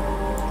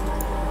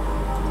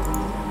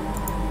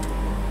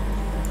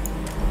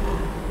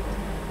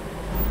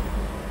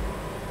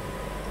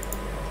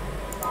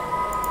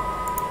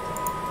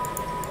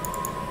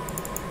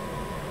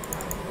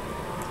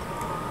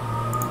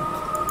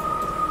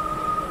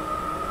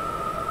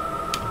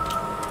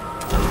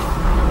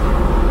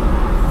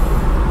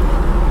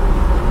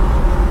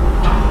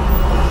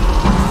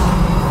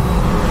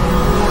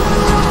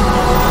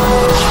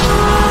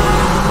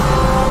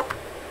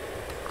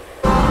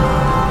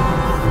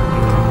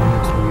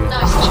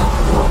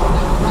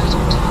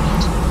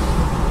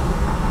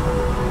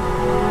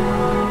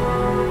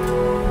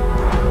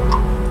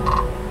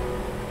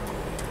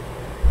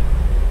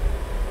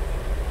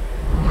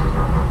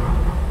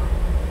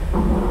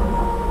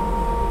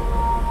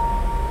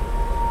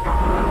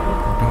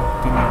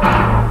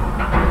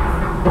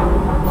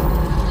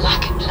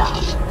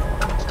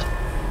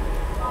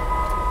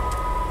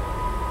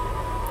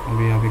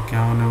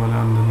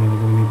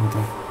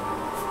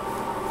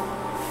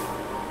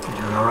 You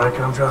doing alright,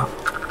 Gumdrop?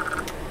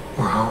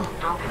 We're home.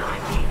 Broken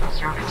ID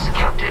service,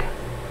 Captain.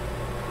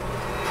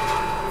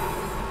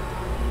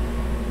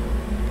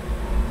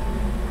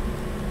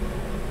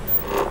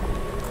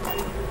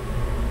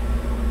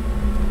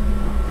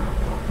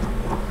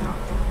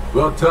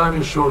 About time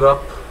you showed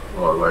up.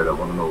 Alright, I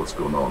want to know what's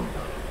going on.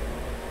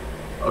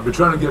 I've been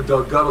trying to get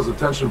Delgado's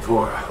attention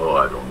for,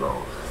 I don't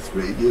know,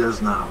 3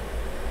 years now.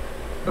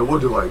 And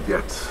what do I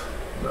get?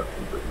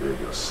 Nothing but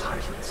radio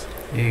silence.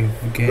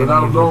 Then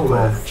out of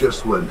nowhere,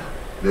 just when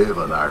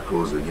Neva and I are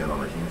closing in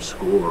on a huge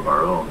score of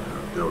our own,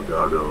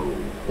 Delgado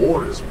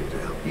orders me to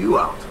help you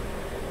out.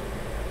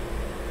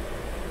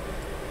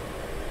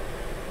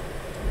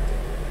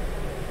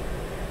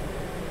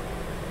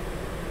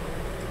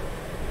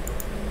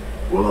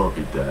 Well, I'll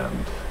be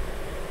damned.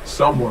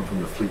 Someone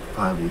from the fleet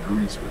finally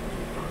agrees with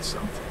me about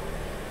something.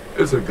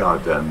 It's a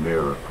goddamn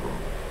miracle.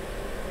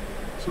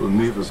 So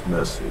Neva's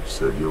message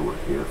said you were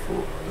here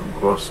for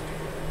Dombrowski.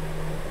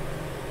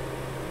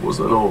 Was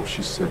that all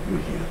she sent you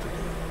here to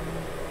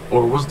do?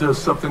 Or was there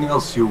something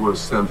else you were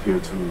sent here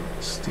to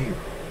steal?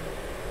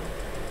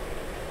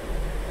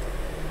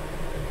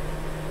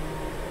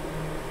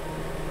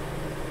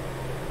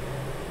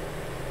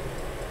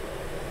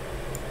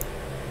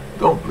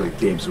 Don't play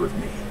games with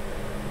me.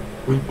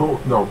 We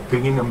both know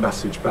pinging a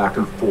message back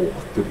and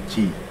forth to the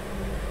key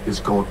is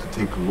going to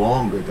take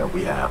longer than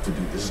we have to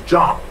do this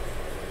job.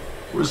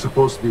 We're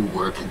supposed to be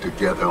working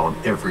together on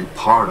every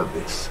part of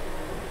this.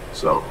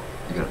 So,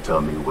 you gonna tell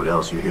me what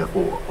else you're here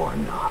for or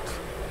not?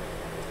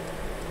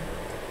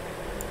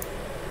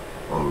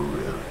 Oh,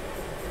 really?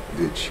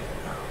 Did she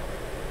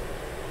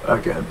now? I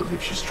can't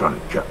believe she's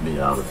trying to cut me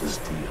out of this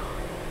deal.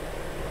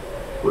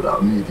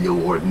 Without me, the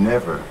award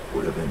never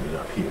would have ended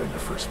up here in the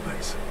first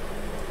place.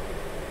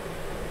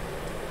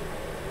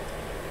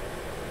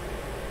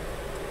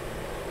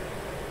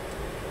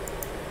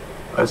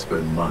 I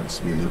spent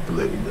months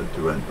manipulating the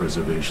Durant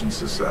Preservation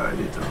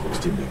Society to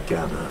hosting the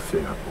gala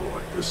affair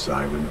aboard the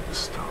Siren of the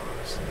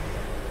Stars.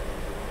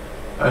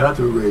 I had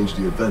to arrange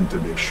the event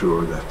to make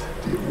sure that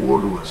the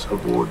award was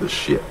aboard the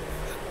ship.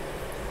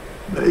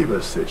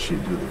 Neva said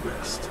she'd do the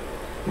rest.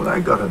 When I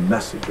got a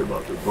message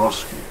about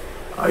Dombrowski,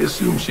 I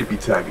assumed she'd be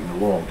tagging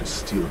along to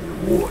steal the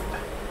award.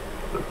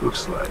 But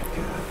looks like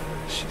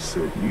she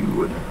said you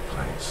were in her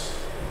place.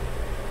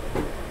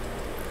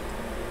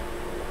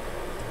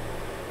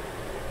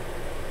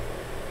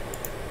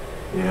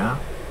 Yeah?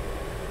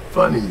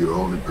 Funny you're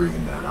only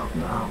bringing that up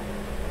now.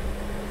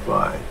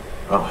 Fine,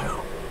 I'll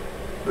help.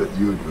 But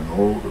you're doing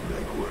all the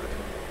legwork,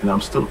 and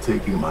I'm still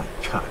taking my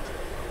cut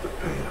of the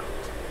payout.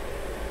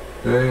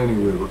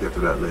 Anyway, we'll get to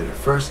that later.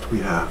 First, we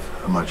have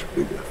a much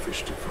bigger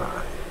fish to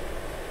fry.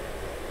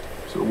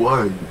 So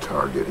why are you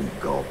targeting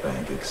a Gull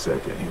Bank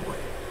exec anyway?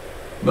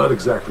 Not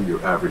exactly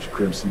your average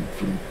Crimson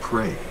Fleet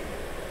prey.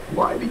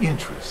 Why the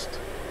interest?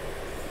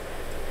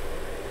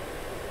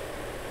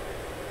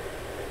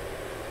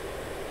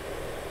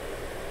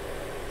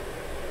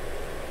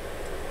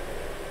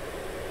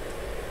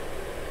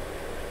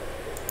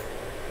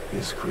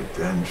 His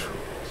credentials.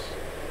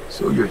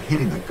 So you're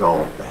hitting the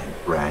Gull Bank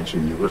branch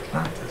in New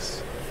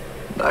Atlantis.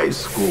 Nice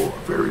score,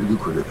 very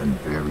lucrative and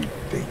very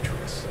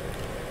dangerous.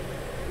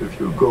 If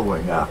you're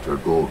going after a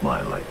gold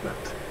mine like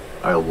that,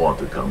 I'll want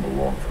to come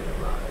along for the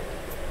ride.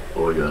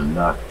 Or you're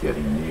not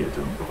getting near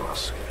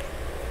Dombrowski.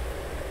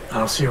 I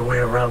don't see a way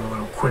around a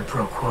little quid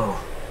pro quo.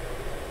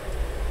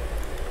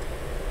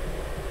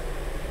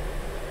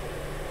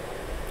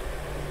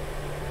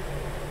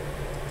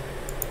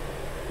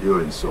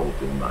 You're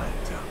insulting my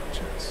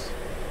intelligence.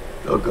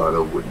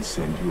 Delgado wouldn't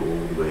send you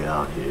all the way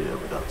out here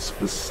without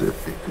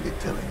specifically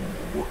telling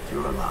you what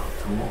you're allowed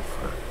to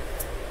offer.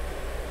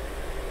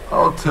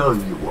 I'll tell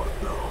you what,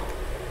 though.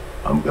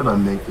 I'm gonna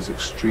make this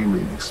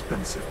extremely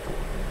inexpensive for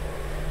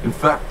you. In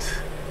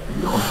fact,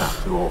 you don't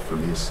have to offer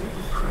me a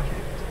single credit.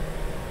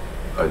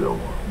 I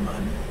don't want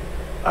money.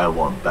 I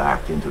want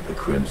back into the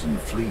Crimson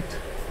Fleet.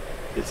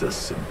 It's as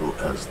simple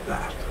as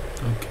that.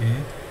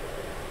 Okay.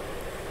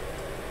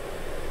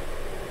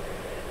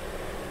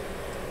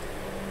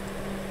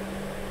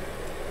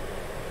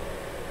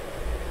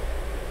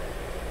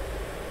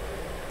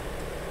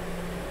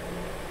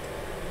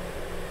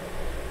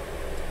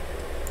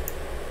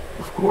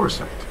 Of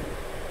course I do.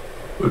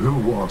 But who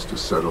wants to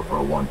settle for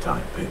a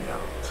one-time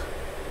payout?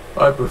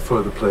 I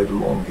prefer to play the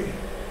long game.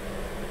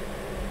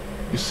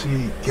 You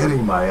see,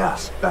 getting my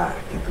ass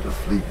back into the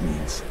fleet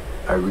means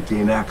I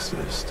regain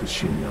access to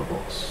Shinya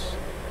Boss.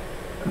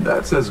 And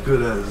that's as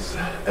good as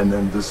an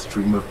endless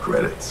stream of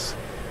credits.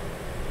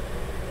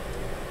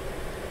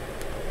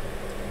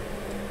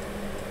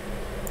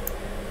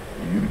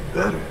 You'd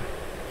better,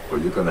 or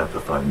you're gonna have to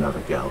find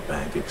another Gal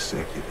Bank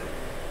executive.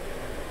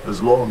 As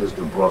long as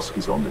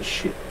Dombrowski's on the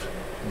ship,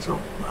 he's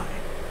on mine.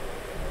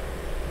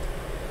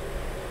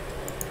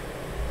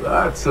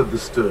 That's a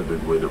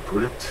disturbing way to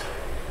put it.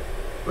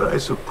 But I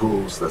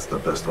suppose that's the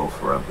best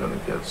offer I'm gonna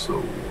get,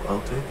 so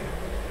I'll take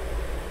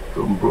it.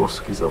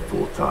 Dombrowski's a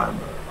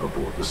full-timer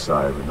aboard the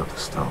Siren of the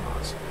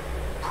Stars.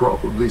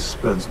 probably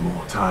spends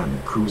more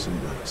time cruising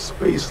the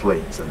space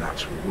lanes than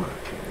actually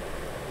working.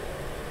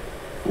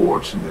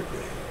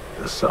 Fortunately,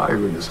 the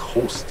Siren is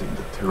hosting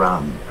the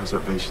Tehran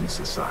Preservation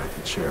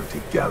Society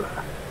charity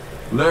gala.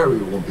 Larry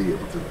won't be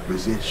able to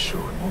resist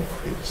showing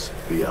off his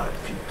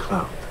VIP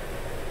clout.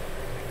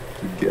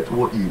 To get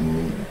what you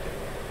need,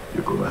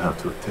 you're gonna have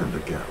to attend the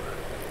gala,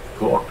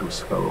 talk to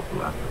his fellow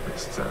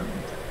philanthropists, and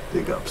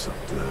dig up some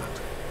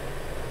dirt.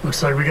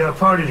 Looks like we got a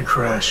party to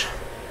crash.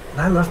 And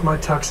I left my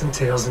tux and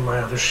tails in my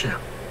other ship.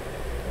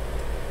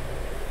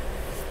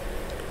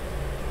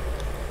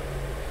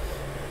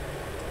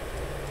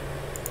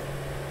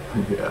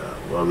 Yeah,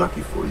 well, lucky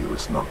for you,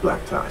 it's not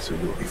black tie, so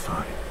you'll be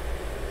fine.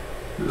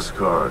 This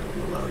card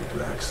will allow you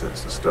to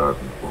access the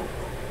STARFIELD ballroom.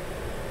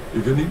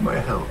 If you need my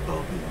help,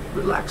 I'll be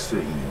relaxing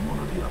in one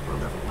of the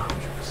upper-level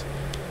lounges.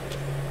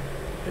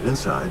 Get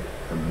inside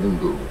and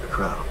mingle with the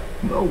crowd.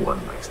 No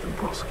one likes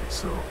Dombrowski,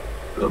 so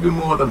they'll be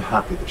more than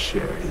happy to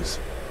share his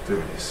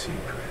dirty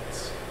secrets.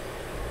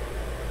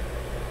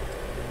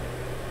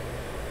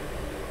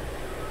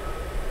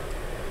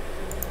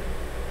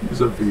 He's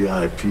a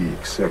VIP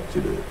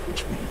executive,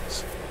 which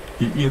means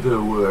he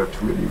either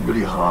worked really,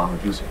 really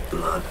hard using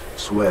blood,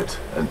 sweat,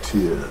 and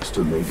tears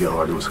to make the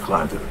arduous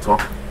climb to the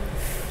top,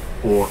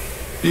 or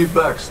he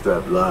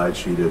backstabbed, lied,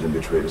 cheated, and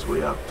betrayed his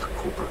way up the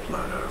corporate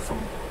ladder. From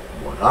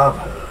what I've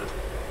heard,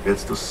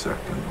 it's the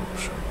second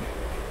option.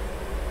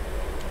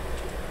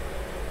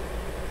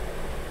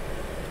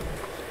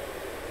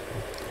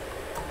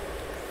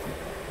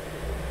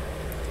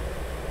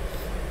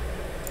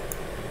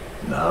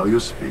 Now you're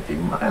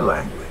speaking my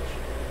language.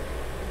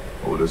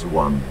 Oh, there's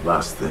one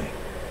last thing.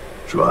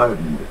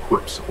 Trident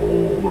equips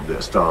all of their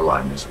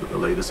starliners with the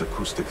latest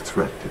acoustic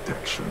threat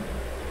detection.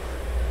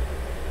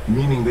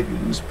 Meaning that you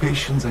lose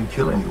patience and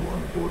kill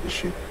anyone aboard the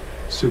ship,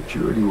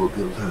 security will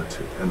be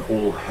alerted and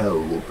all hell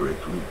will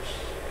break loose.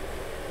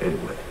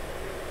 Anyway,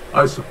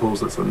 I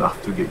suppose that's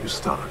enough to get you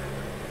started.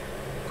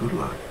 Good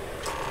luck.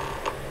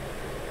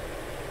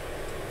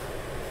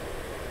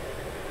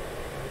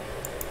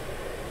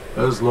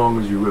 As long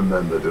as you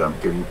remember that I'm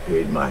getting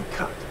paid my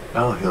cut,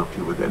 I'll help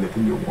you with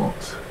anything you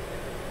want.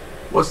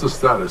 What's the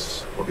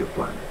status of your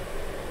plan?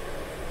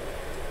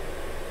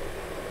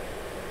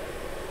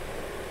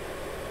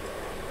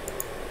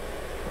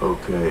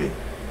 Okay,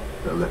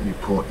 now let me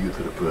point you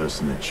to the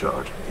person in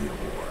charge of the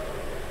award.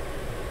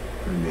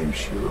 Her name's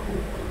Sheila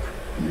Holbrook,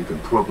 and you can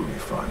probably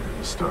find her in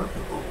the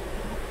STARFIELD ballroom.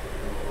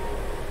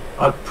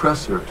 I'd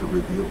press her to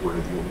reveal where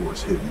the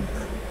award's hidden,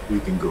 and we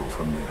can go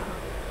from there.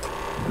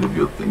 And if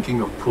you're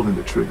thinking of pulling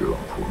the trigger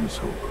on poor Miss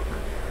Holbrook,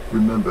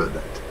 remember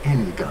that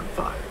any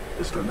gunfire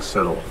is going to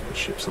set off the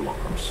ship's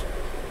alarms.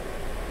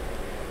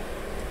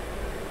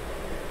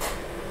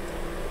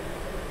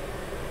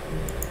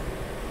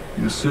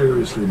 You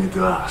seriously need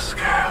to ask.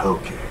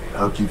 Okay,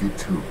 I'll give you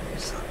 2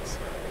 reasons.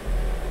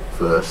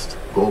 First,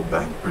 Gold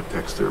Bank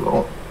protects their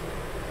own.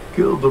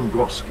 Kill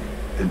Dombrowski,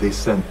 and they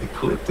send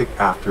Ecliptic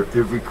after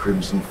every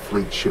Crimson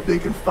Fleet ship they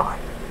can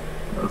find.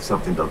 Not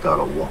something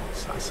Delgado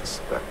wants, I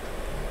suspect.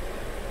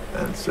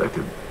 And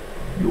second,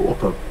 you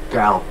offer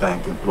Gal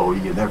Bank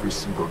employee in every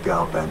single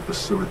Gal Bank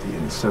facility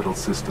in the settled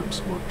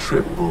systems will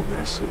triple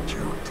their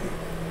security.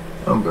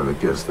 I'm gonna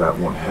guess that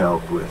won't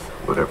help with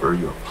whatever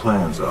your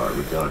plans are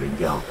regarding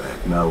Gal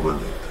Bank, now will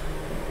it?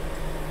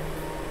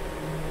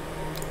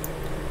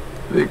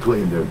 They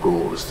claim their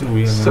goal is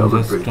to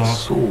celebrate the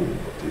soul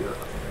of the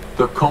earth,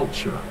 the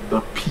culture, the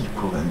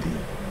people, and the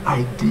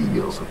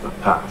ideals of the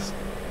past.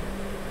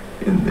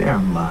 In their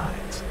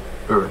minds,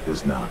 Earth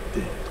is now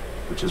dead,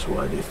 which is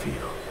why they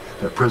feel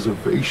that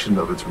preservation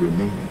of its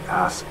remaining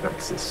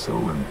aspects is so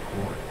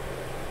important.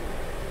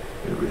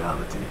 In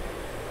reality,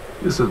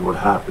 this is what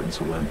happens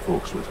when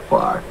folks with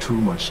far too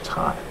much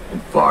time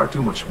and far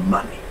too much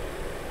money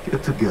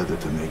get together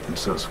to make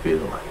themselves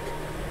feel like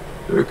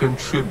they're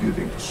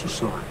contributing to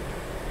society.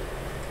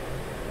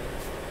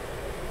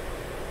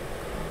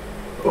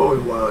 Oh,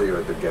 and while you're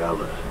at the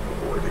gala,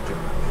 avoid the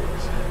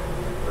canapes.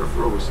 They're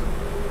frozen.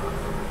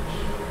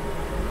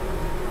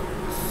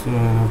 So I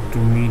have to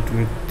meet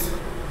with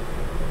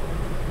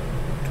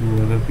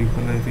 2 other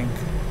people, I think.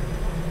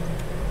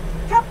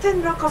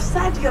 Captain Rokov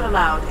said you're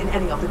allowed in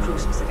any of the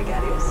crew-specific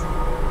areas.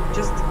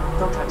 Just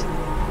don't touch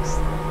anything, please.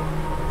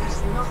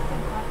 There's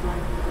nothing quite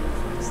like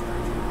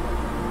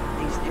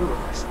these newer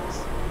vessels.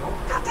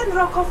 Captain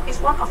Rokov is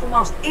one of the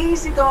most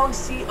easygoing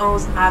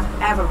COs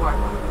I've ever worked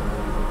with.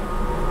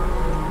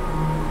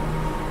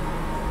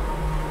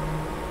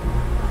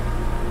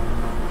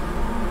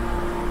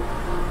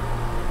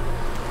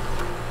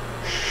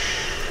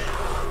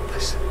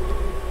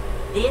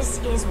 This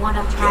is one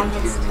of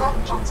Trident's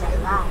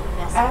top-of-the-line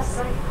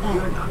vessels.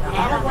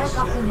 And I woke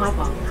up in my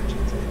bunk.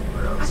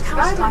 I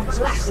can't like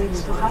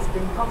blessings to have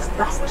been God's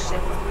best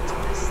ship.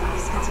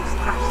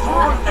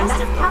 You're the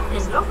best of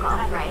Captain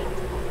Rokov, right?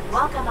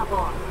 Welcome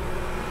aboard.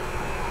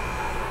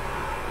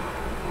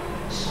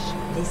 Shh,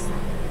 listen.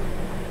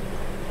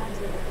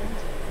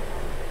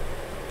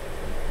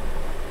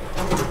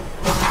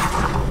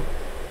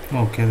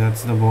 Okay,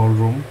 that's the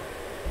ballroom.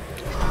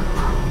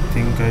 I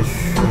think think I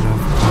should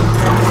have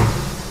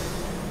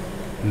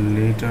done it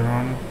later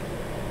on.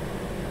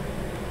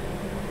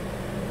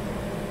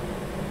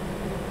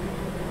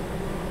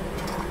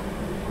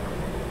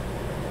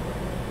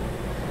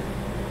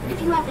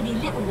 If you have any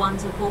little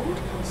ones aboard,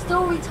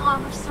 story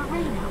time with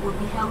Serena will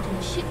be held in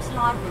the ship's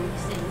library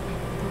this evening.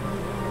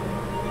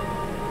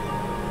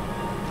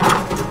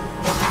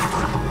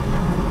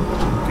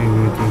 Okay,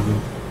 wait.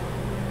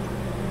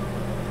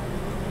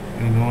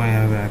 I know I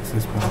have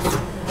access pass,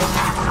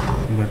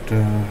 but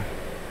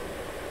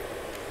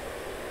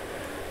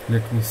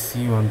let me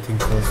see one thing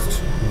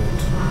first.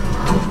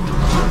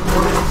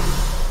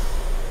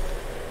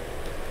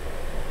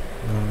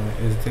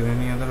 Is there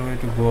any other way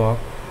to go up?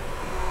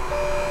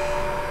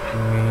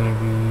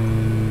 Maybe.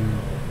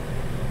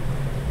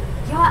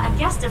 You are a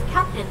guest of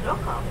Captain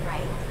Rokov,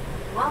 right?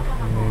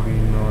 Welcome aboard. Maybe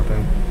not,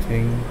 I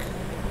think.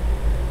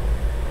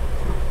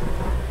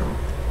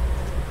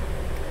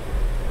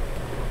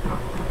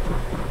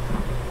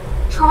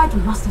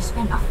 Trident must have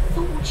spent a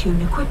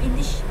fortune equipping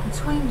this ship.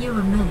 Between you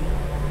and me,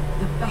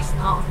 the best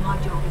part of my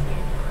job is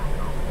getting the crack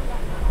on.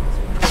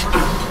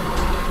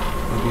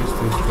 I guess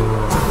this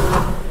door.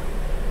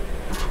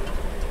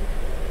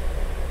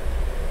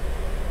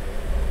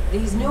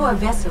 These newer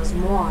vessels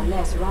more or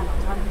less run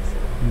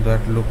autonomously.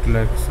 That looked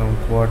like some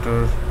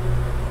quarter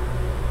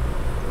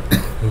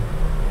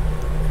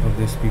for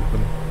these people.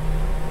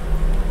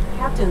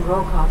 Captain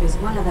Rokov is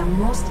one of the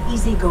most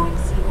easygoing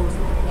seagoers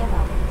I've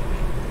ever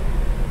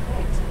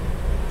met.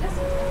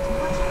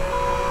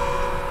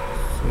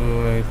 So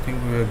I think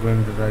we are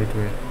going the right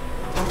way.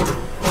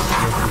 We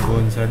have to go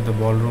inside the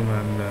ballroom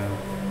and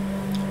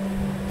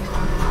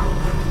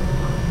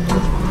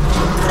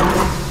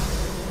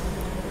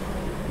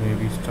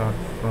maybe start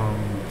from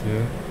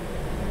there.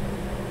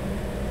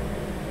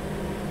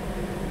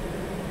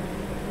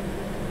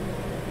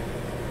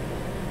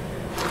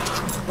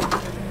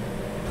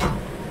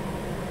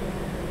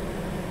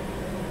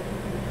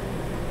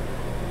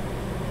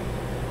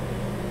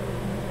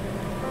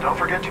 Don't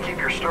forget to keep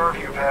your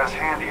Starview pass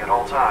handy at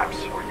all times,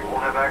 or you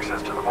won't have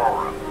access to the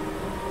ballroom.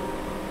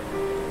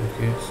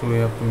 Okay, so we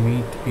have to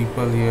meet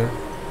people here.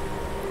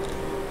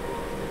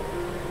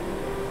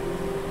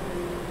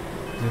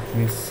 Let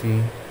me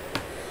see.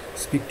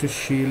 Speak to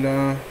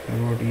Sheila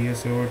about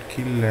ES about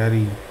kill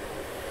Larry.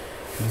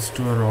 These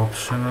two are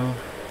optional.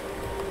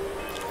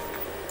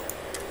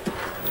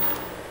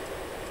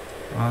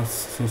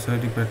 Ask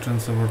society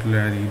patrons about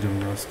Larry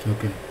Dombrowski.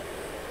 Okay,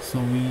 so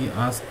we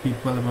ask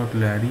people about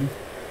Larry,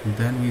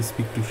 then we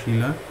speak to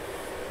Sheila,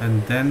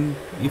 and then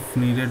if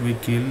needed we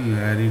kill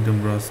Larry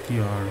Dombrowski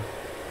or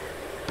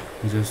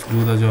just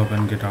do the job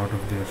and get out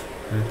of there,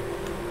 right?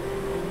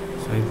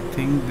 So I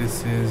think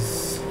this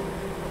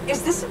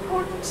is this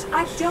important?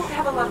 I don't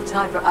have a lot of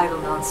time for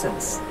idle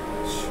nonsense.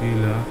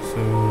 Sheila.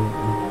 So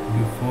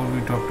before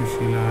we talk to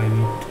Sheila, I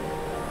need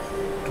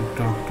to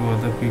talk to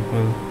other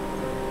people.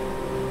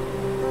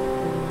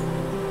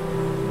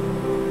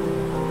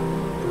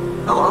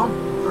 Hello,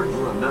 are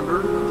you a member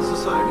of the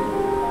Society?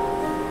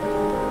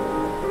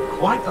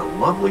 Quite a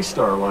lovely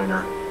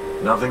starliner.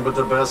 Nothing but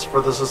the best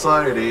for the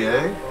Society,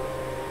 eh?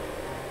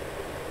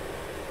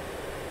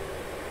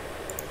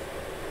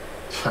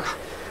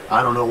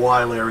 I don't know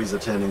why Larry's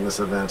attending this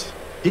event.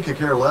 He could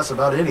care less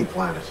about any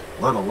planet,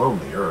 let alone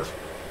the Earth.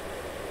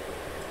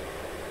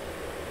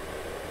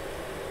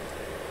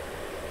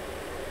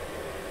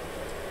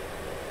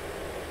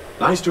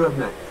 Nice to have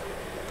met you.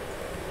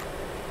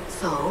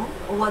 So,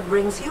 what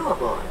brings you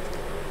aboard?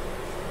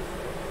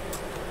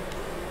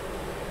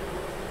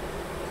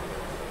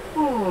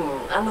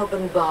 An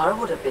open bar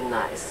would have been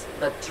nice,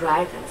 but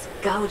Trident's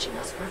gouging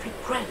us for every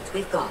credit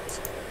we've got.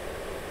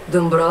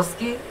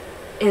 Dombrowski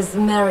is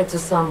married to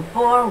some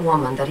poor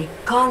woman that he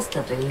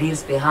constantly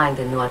leaves behind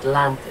in New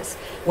Atlantis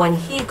when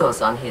he goes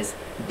on his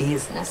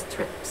business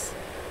trips.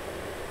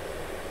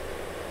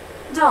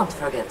 Don't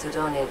forget to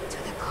donate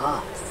to the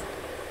cause.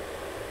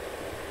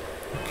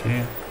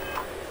 Okay.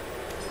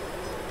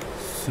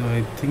 So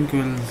I think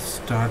we'll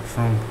start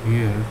from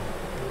here.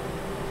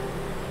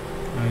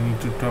 I need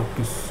to talk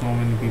to so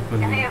many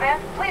people In the here.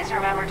 event, please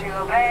remember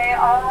to obey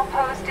all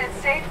posted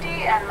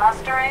safety and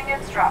mustering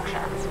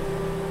instructions.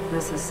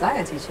 The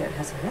Society chair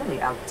has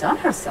really outdone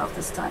herself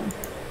this time.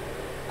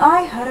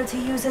 I heard he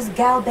uses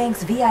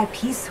Galbank's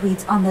VIP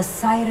suites on the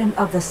Siren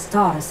of the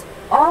Stars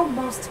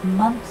almost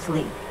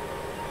monthly.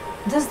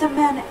 Does the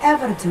man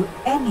ever do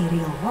any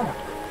real work?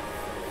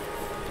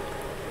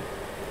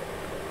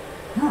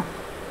 Huh.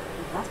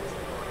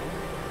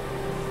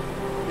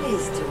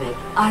 Pleased to make.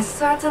 I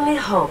certainly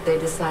hope they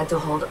decide to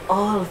hold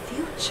all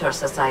future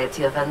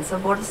Society events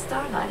aboard a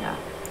Starliner.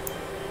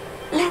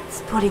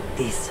 Let's put it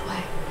this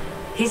way.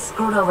 He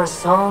screwed over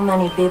so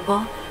many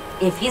people.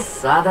 If he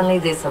suddenly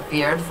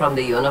disappeared from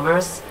the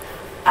universe,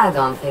 I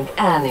don't think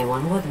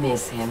anyone would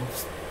miss him.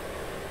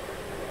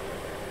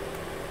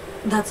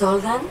 That's all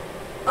then?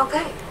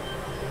 Okay.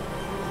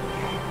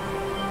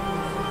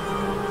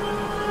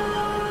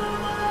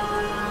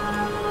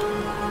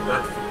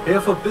 Here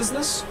for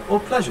business or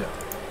pleasure?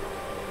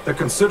 The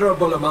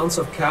considerable amounts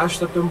of cash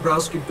that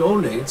Dombrowski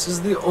donates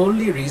is the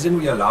only reason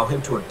we allow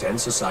him to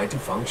attend society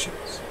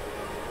functions.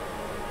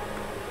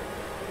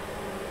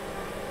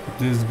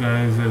 This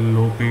guy is a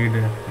low-paid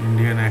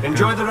Indian actor.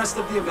 Enjoy the rest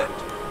of the event.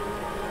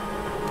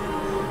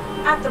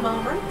 At the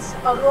moment,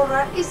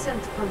 Aurora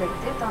isn't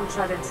permitted on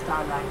Trident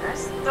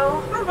Starliners,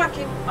 though we're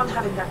working on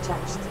having that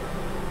changed.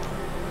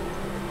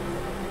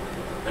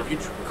 Have you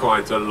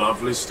quite a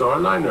lovely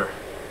Starliner?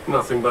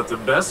 Nothing but the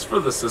best for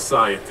the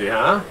society,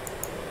 huh?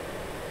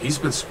 He's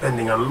been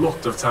spending a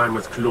lot of time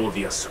with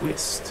Claudia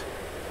Swist.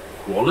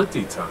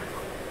 Quality time,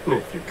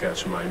 if you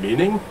catch my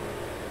meaning.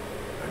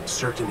 I'm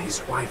certain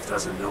his wife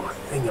doesn't know a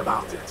thing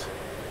about it.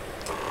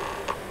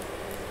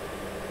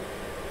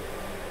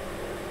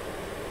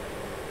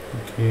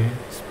 Okay,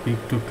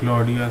 speak to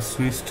Claudia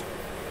Swist.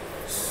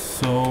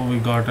 So we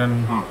got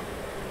an...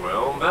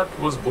 Well, that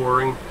was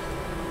boring.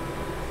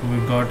 We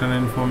got an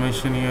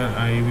information here.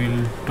 I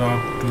will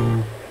talk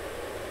to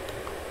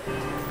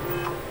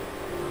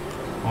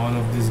all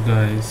of these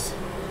guys.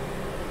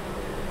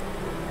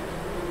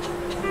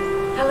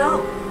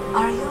 Hello,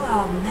 are you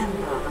a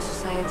member of the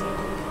society?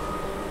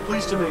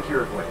 Pleased to make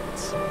your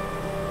acquaintance.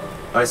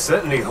 I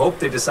certainly hope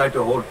they decide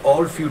to hold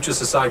all future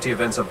society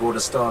events aboard a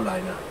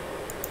Starliner.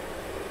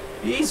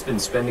 He's been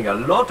spending a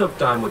lot of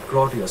time with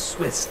Claudia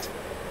Swist.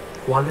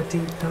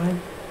 Quality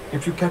time,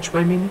 if you catch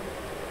my meaning?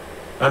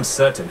 I'm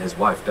certain his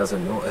wife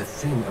doesn't know a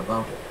thing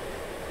about it.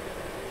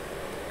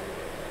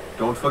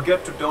 Don't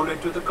forget to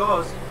donate to the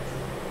cause.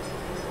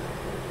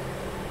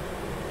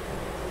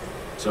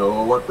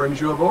 So, what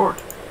brings you aboard?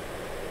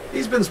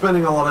 He's been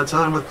spending a lot of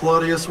time with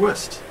Claudia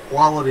Swist.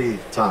 Quality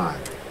time.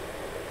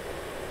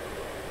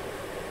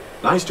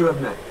 Nice to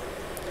have met.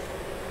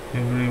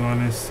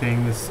 Everyone is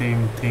saying the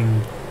same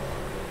thing.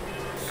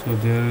 So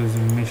there is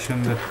a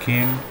mission that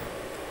came.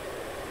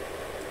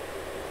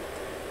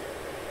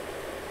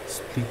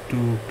 Speak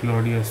to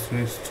Claudia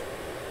Swist.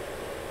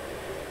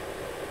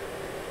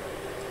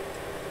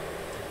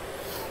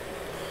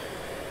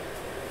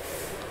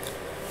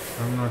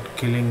 I'm not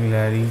killing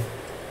Larry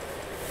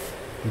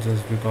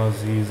just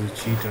because he is a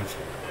cheater.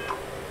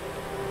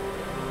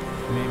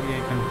 Maybe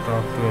I can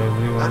talk to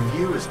everyone. That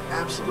view is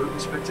absolutely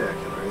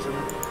spectacular, isn't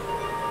it?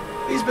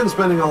 He's been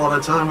spending a lot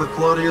of time with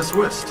Claudia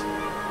Swist.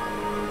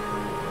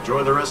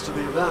 Enjoy the rest of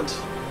the event.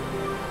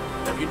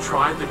 Have you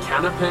tried the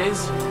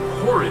canapes?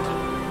 Horrid.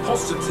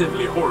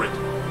 Positively horrid.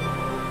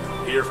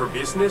 Here for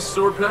business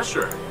or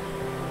pleasure?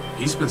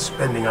 He's been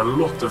spending a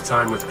lot of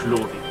time with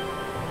Claudia.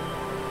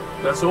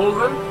 That's all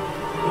then?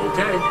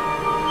 Okay.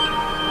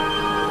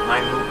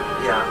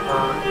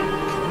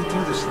 Can we do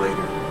this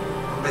later?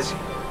 I'm busy.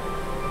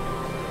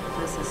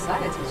 The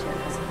society chair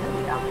has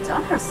really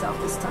outdone herself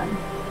this time.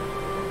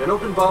 An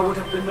open bar would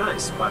have been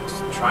nice, but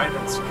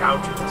Trident's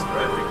couches for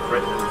every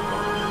credit we've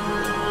got.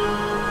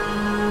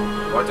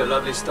 What a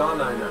lovely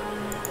Starliner.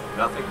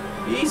 Nothing.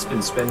 He's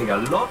been spending a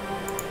lot.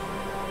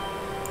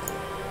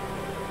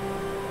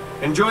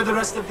 Enjoy the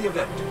rest of the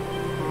event.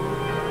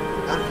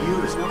 That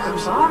view is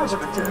absolutely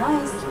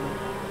spectacular.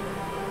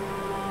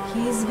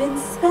 He's been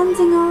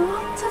spending a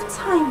lot of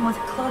time with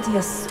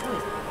Claudia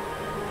Swist.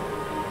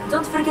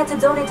 Don't forget to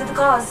donate to the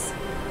cause.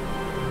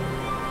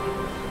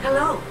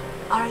 Hello,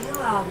 are you,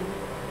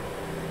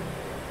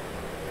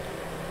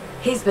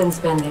 He's been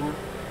spending...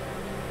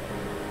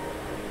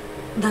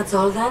 That's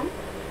all then?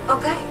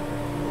 Okay.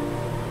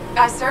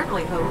 I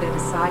certainly hope they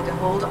decide to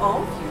hold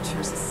all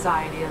future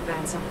society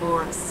events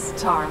aboard a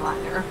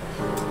Starliner.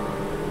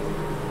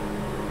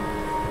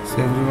 So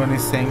everyone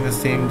is saying the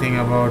same thing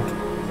about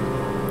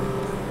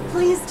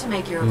Pleased to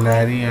make your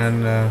Larry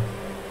and that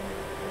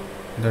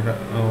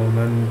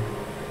woman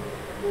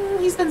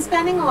He's been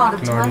spending a lot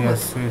of time Claudia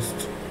with...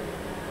 Swist.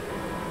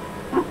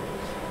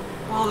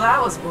 Well, that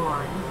was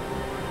boring.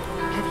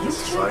 Have you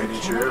Society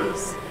chair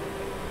is...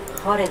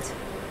 Horrid.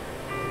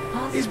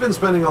 He's been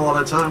spending a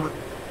lot of time with...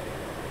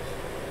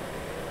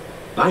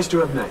 Nice to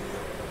have met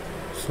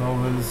you. So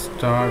we'll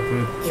start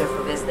with... Here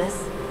for business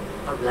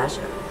or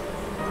pleasure?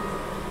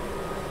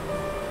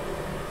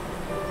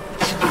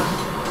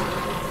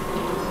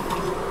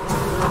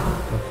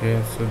 Okay,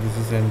 so this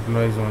is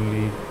employees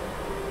only.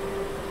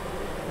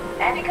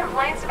 Any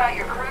complaints about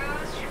your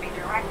cruise should be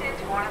directed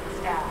to one of the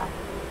staff.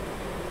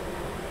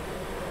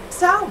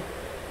 So,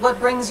 what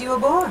brings you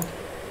aboard?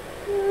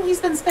 He's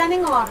been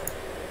spending a lot.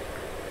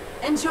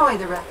 Enjoy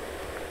the rest.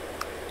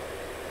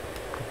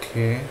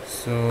 Okay,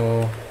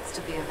 so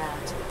To the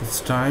event. it's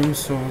time.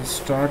 So we'll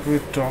start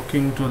with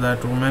talking to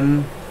that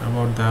woman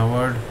about the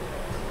award,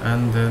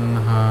 and then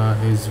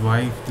his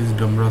wife, this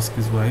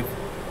Dombrowski's wife,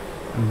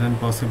 and then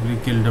possibly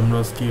kill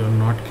Dombrowski or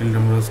not kill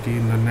Dombrowski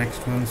in the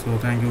next one. So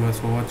thank you guys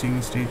for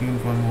watching. Stay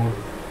tuned for more,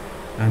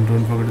 and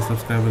don't forget to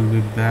subscribe. We'll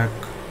be back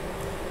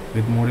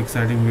with more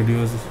exciting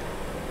videos,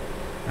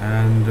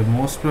 and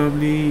most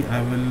probably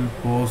I will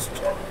post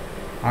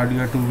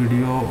RDR2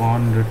 video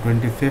on the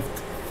 25th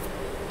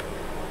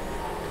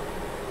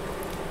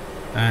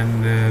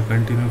and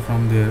continue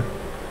from there.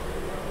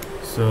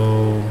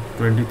 So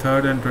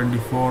 23rd and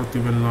 24th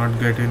you will not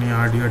get any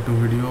RDR2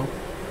 video.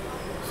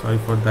 Sorry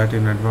for that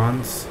in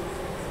advance,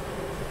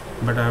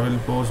 but I will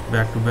post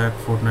back-to-back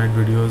Fortnite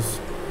videos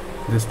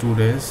these 2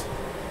 days.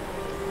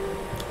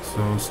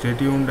 So stay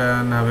tuned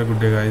and have a good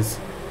day, guys.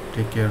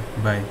 Take care.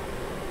 Bye.